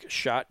 Sonic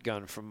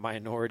Shotgun from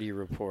Minority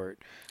Report.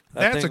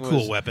 That That's a thing cool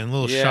was- weapon. A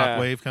little Yeah.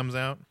 shockwave comes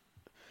out.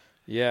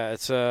 Yeah,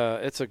 it's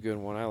a good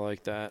one. I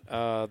like that.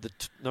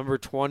 Number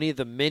 20,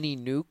 the Mini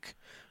Nuke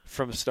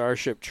from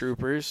Starship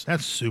Troopers.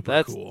 That's super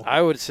That's cool.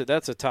 I would say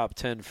that's a top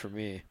 10 for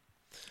me.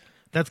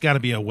 That's got to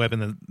be a weapon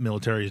the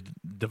military is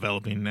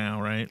developing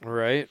now, right?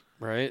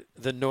 Right.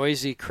 The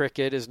Noisy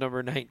Cricket is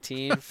number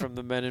 19 from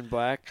the Men in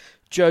Black.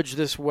 Judge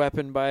this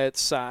weapon by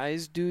its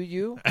size, do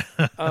you?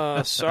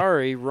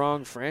 Sorry,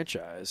 wrong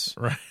franchise.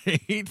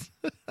 Right.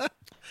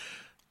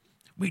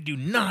 We do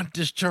not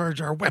discharge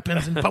our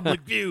weapons in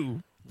public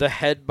view. The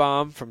Head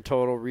Bomb from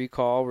Total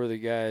Recall, where the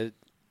guy,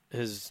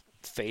 his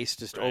face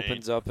just Right.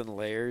 opens up in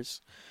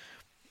layers.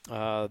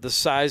 The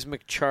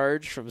Seismic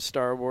Charge from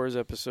Star Wars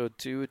Episode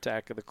 2,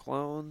 Attack of the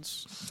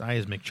Clones.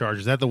 Seismic charge.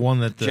 Is that the one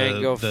that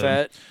Django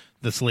Fett.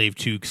 the slave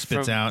toque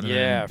spits From- out and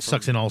yeah, then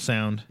sucks in all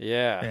sound?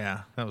 Yeah,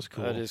 Yeah, that was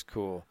cool. that is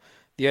cool.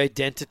 The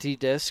Identity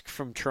Disc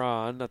from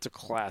Tron. That's a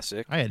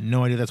classic. I had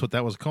no idea that's what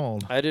that was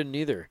called. I didn't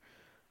either.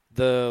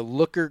 The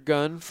Looker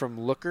Gun from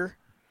Looker.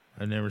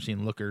 I've never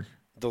seen Looker.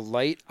 The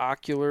Light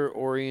Ocular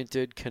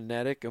Oriented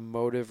Kinetic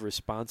Emotive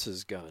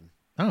Responses Gun.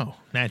 Oh,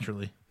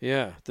 naturally.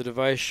 Yeah, the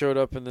device showed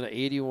up in the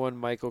 81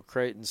 Michael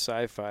Crichton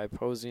sci-fi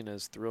posing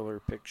as thriller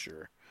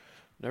picture.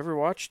 Never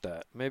watched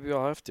that. Maybe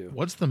I'll have to.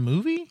 What's the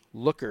movie?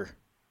 Looker.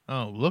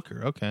 Oh,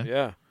 Looker. Okay.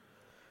 Yeah.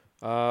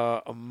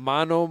 A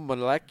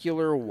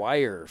monomolecular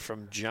wire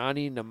from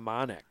Johnny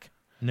Mnemonic.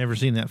 Never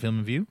seen that film.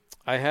 Have you?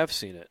 I have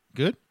seen it.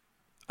 Good?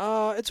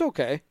 It's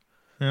okay.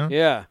 Yeah.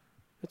 Yeah.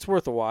 It's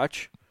worth a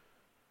watch.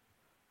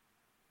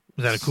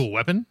 Is that a cool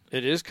weapon?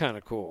 It is kind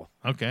of cool.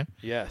 Okay.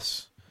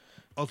 Yes.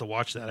 I'll have to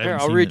watch that. Here,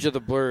 I'll read you the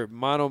blurb.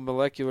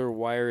 Monomolecular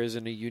wire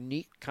isn't a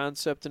unique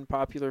concept in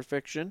popular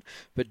fiction,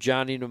 but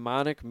Johnny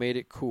Mnemonic made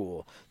it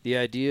cool. The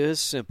idea is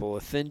simple: a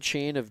thin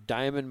chain of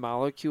diamond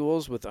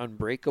molecules with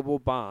unbreakable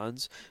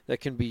bonds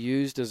that can be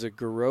used as a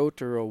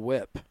garrote or a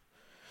whip.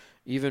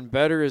 Even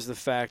better is the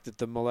fact that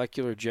the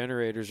molecular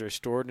generators are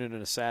stored in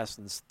an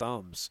assassin's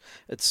thumbs.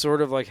 It's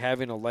sort of like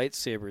having a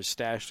lightsaber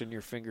stashed in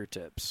your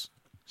fingertips.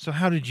 So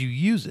how did you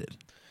use it?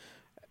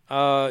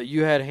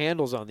 You had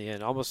handles on the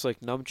end, almost like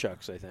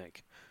nunchucks, I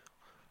think.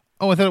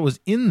 Oh, I thought it was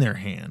in their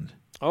hand.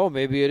 Oh,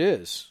 maybe it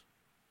is.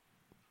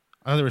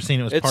 I thought they were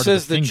saying it was It part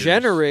says of the the fingers.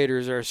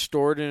 generators are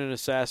stored in an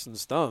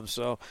assassin's thumb,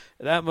 so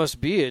that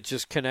must be it.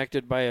 Just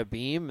connected by a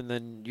beam, and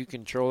then you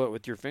control it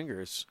with your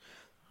fingers.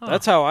 Huh.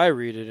 That's how I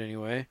read it,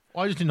 anyway.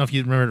 Well, I just didn't know if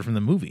you remembered it from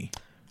the movie.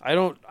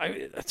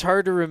 It's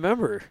hard to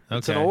remember.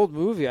 It's an Okay. old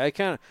movie. I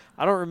don't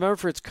remember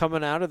if it's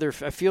coming out of their.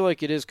 I feel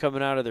like it is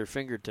coming out of their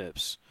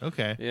fingertips.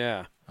 Okay.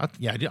 Yeah,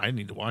 I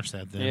need to watch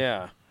that then.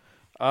 yeah.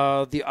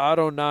 The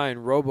Auto 9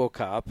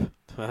 RoboCop.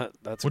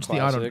 That's What's a the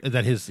auto? classic. Is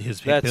that his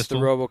big That's pistol?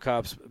 the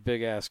RoboCop's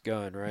big ass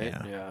gun, right?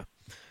 Yeah.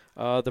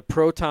 The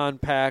Proton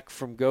Pack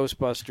from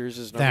Ghostbusters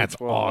is number That's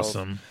 12.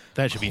 awesome.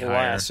 That should be higher.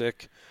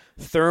 Classic.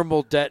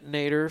 Thermal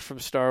Detonator from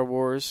Star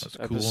Wars, That's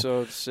cool.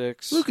 Episode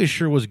 6. Lucas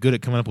sure was good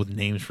at coming up with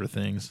names for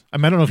things. I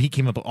mean, I don't know if he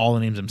came up with all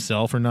the names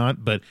himself or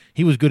not, but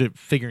he was good at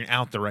figuring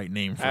out the right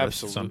name for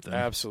something.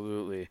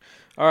 Absolutely.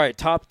 All right,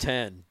 top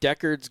 10.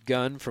 Deckard's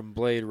gun from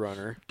Blade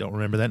Runner. Don't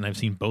remember that, and I've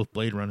seen both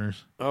Blade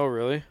Runners. Oh,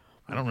 really?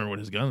 I don't remember what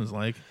his gun is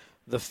like.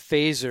 The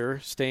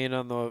Phaser, staying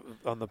on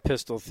the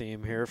pistol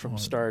theme here from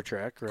Star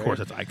Trek, right? Of course,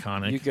 that's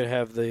iconic. You could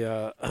have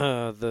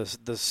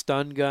the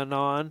stun gun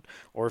on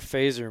or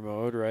phaser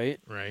mode, right?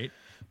 Right.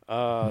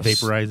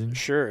 Vaporizing.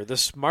 Sure. The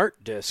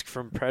Smart Disc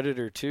from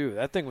Predator 2.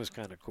 That thing was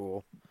kind of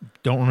cool.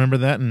 Don't remember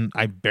that, and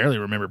I barely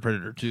remember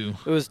Predator 2.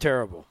 It was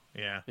terrible.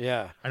 Yeah.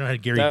 Yeah. I know it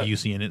had Gary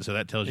Busey in it, so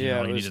that tells you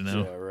all you need to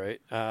know. Yeah,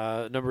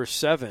 right. Number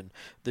 7,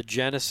 the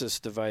Genesis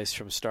device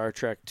from Star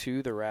Trek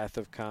 2, The Wrath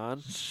of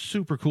Khan.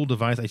 Super cool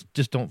device. I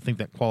just don't think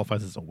that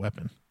qualifies as a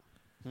weapon.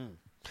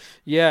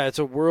 Yeah, it's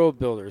a world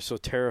builder, so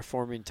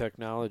terraforming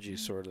technology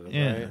sort of,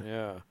 Yeah. right?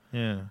 Yeah.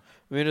 Yeah.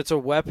 I mean, it's a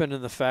weapon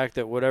in the fact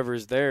that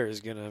whatever's there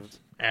is going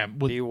to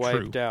be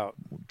wiped true. out.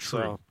 True.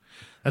 So,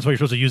 That's why you're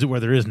supposed to use it where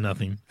there is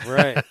nothing.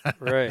 right,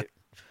 right.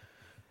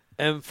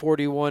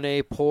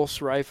 M41A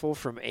pulse rifle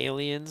from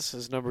Aliens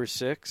is number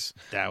 6.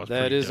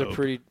 That is dope. a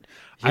pretty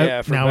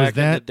from now back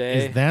in the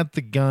day. Is that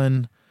the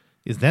gun?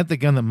 Is that the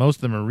gun that most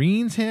of the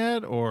Marines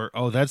had, or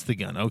that's the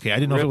gun? Okay, I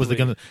didn't know if it was the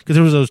gun because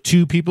there was those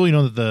two people,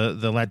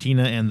 the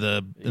Latina and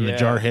the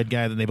Jarhead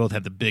guy, that they both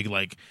had the big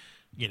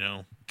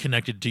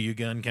connected to you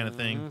gun kind of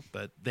thing.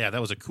 But yeah, that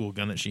was a cool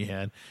gun that she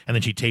had, and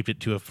then she taped it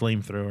to a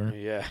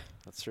flamethrower. Yeah,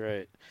 that's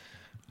right.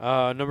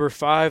 Number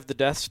 5, the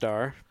Death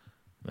Star.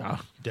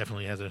 Oh,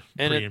 definitely has a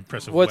and pretty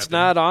impressive. What's weapon.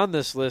 not on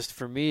this list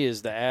for me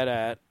is the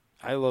AT-AT.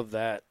 I love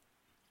that.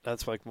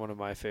 That's like one of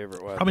my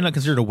favorite weapons. Probably not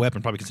considered a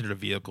weapon. Probably considered a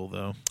vehicle,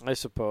 though. I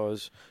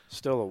suppose.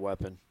 Still a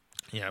weapon.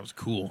 Yeah, it was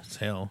cool as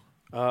hell.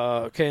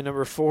 Okay,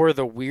 number 4,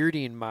 the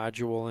weirding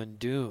module in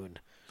Dune.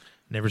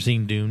 Never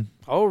seen Dune.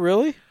 Oh,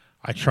 really?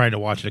 I tried to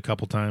watch it a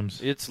couple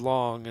times. It's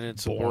long and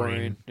it's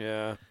boring.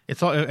 Yeah.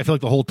 It's all. I feel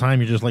like the whole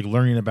time you're just like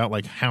learning about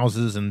like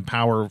houses and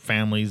power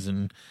families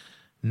and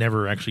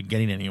never actually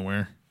getting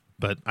anywhere.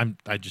 But I don't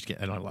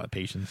have a lot of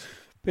patience.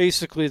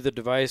 Basically, the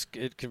device,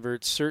 it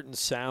converts certain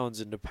sounds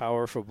into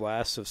powerful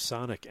blasts of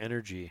sonic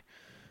energy.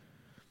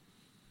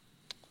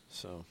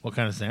 So, what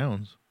kind of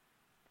sounds?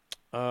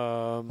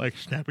 Like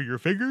snapping your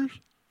fingers?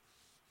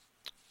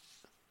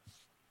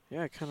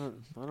 Yeah, I don't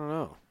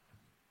know.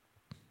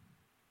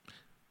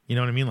 You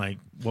know what I mean? Like,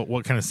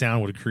 what kind of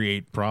sound would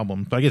create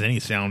problems? But I guess any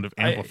sound of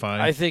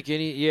amplified. I think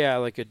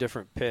like a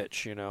different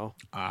pitch,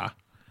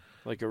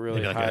 like a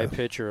really like high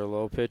pitch or a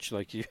low pitch.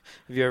 Like have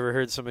you ever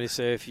heard somebody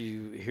say if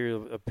you hear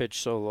a pitch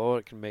so low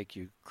it can make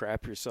you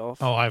crap yourself?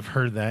 Oh, I've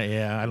heard that.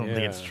 Yeah, I don't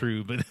think it's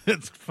true, but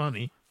it's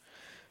funny.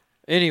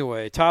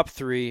 Anyway, top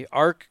 3,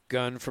 arc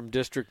gun from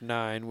District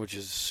 9, which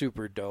is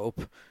super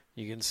dope.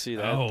 You can see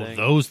that thing. Oh,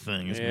 those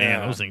things, Yeah.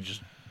 man, those things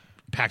just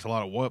packed a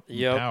lot of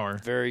power.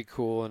 Very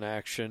cool in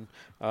action.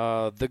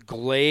 The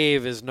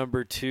Glaive is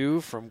number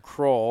 2 from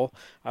Kroll.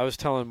 I was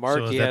telling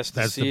Mark he has to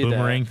that's see the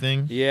boomerang that.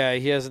 thing? Yeah,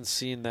 he hasn't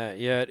seen that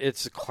yet.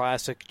 It's a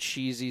classic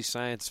cheesy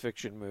science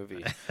fiction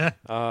movie.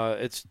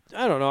 I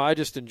don't know. I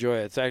just enjoy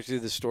it. It's actually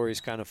the story's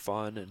kind of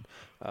fun and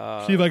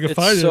see if I can it's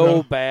find it.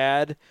 so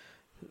bad.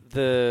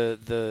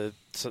 The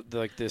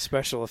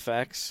special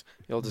effects.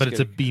 But it's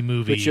a B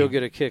movie. But you'll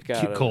get a kick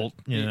out of cult,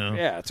 it.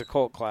 Yeah, it's a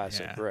cult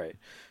classic, Yeah. right?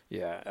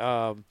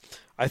 Yeah.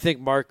 I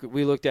think, Mark,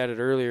 we looked at it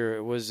earlier.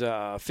 It was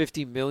a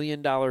 $50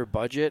 million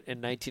budget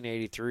in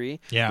 1983,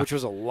 which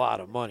was a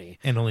lot of money.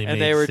 And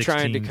they were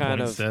trying to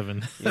kind of,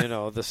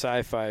 16.7. the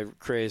sci-fi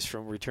craze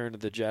from Return of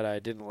the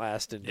Jedi didn't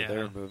last into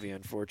their movie,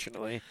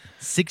 unfortunately.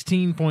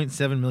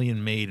 16.7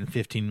 million made and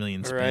 15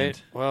 million spent.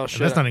 Right. Well,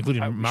 that's not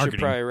including we marketing. should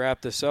probably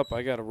wrap this up.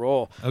 I got to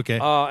roll. Okay.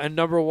 And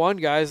number one,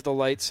 guys, the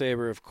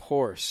lightsaber, of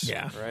course.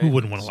 Yeah. Right? Who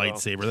wouldn't want a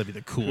lightsaber? That'd be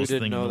the coolest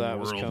thing in the world. Who didn't know that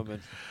was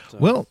coming? So.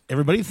 Well,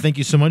 everybody, thank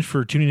you so much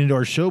for tuning into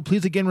our show.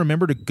 Please, again,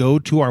 remember to go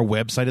to our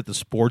website at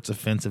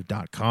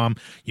thesportsoffensive.com.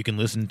 You can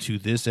listen to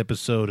this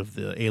episode of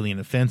the Alien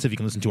Offensive. You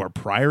can listen to our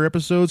prior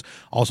episodes.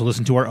 Also,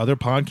 listen to our other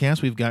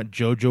podcasts. We've got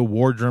JoJo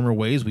War Drummer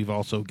Ways. We've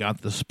also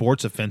got the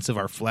Sports Offensive,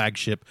 our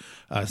flagship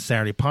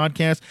Saturday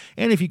podcast.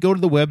 And if you go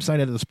to the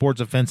website at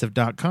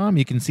thesportsoffensive.com,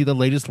 you can see the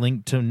latest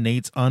link to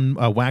Nate's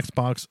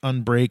Waxbox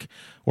Unbreak,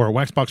 or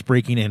Waxbox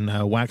Breaking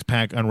and Wax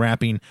Pack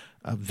Unwrapping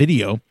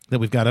video that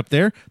we've got up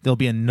there. There'll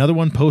be another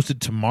one posted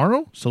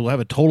tomorrow, so we'll have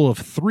a total of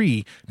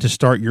 3 to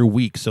start your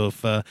week. So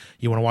if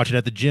you want to watch it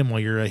at the gym while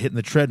you're hitting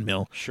the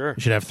treadmill, sure,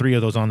 you should have 3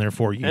 of those on there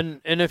for you.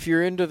 And if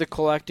you're into the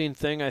collecting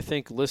thing, I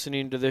think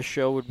listening to this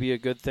show would be a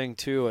good thing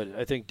too.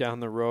 I think down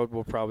the road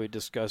we'll probably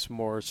discuss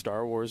more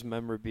Star Wars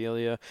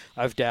memorabilia.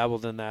 I've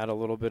dabbled in that a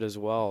little bit as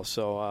well.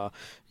 So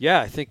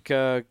I think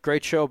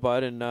great show,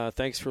 bud, and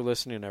thanks for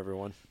listening,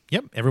 everyone.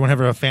 Yep, everyone have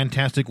a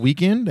fantastic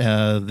weekend.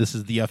 This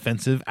is The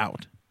Offensive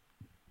out.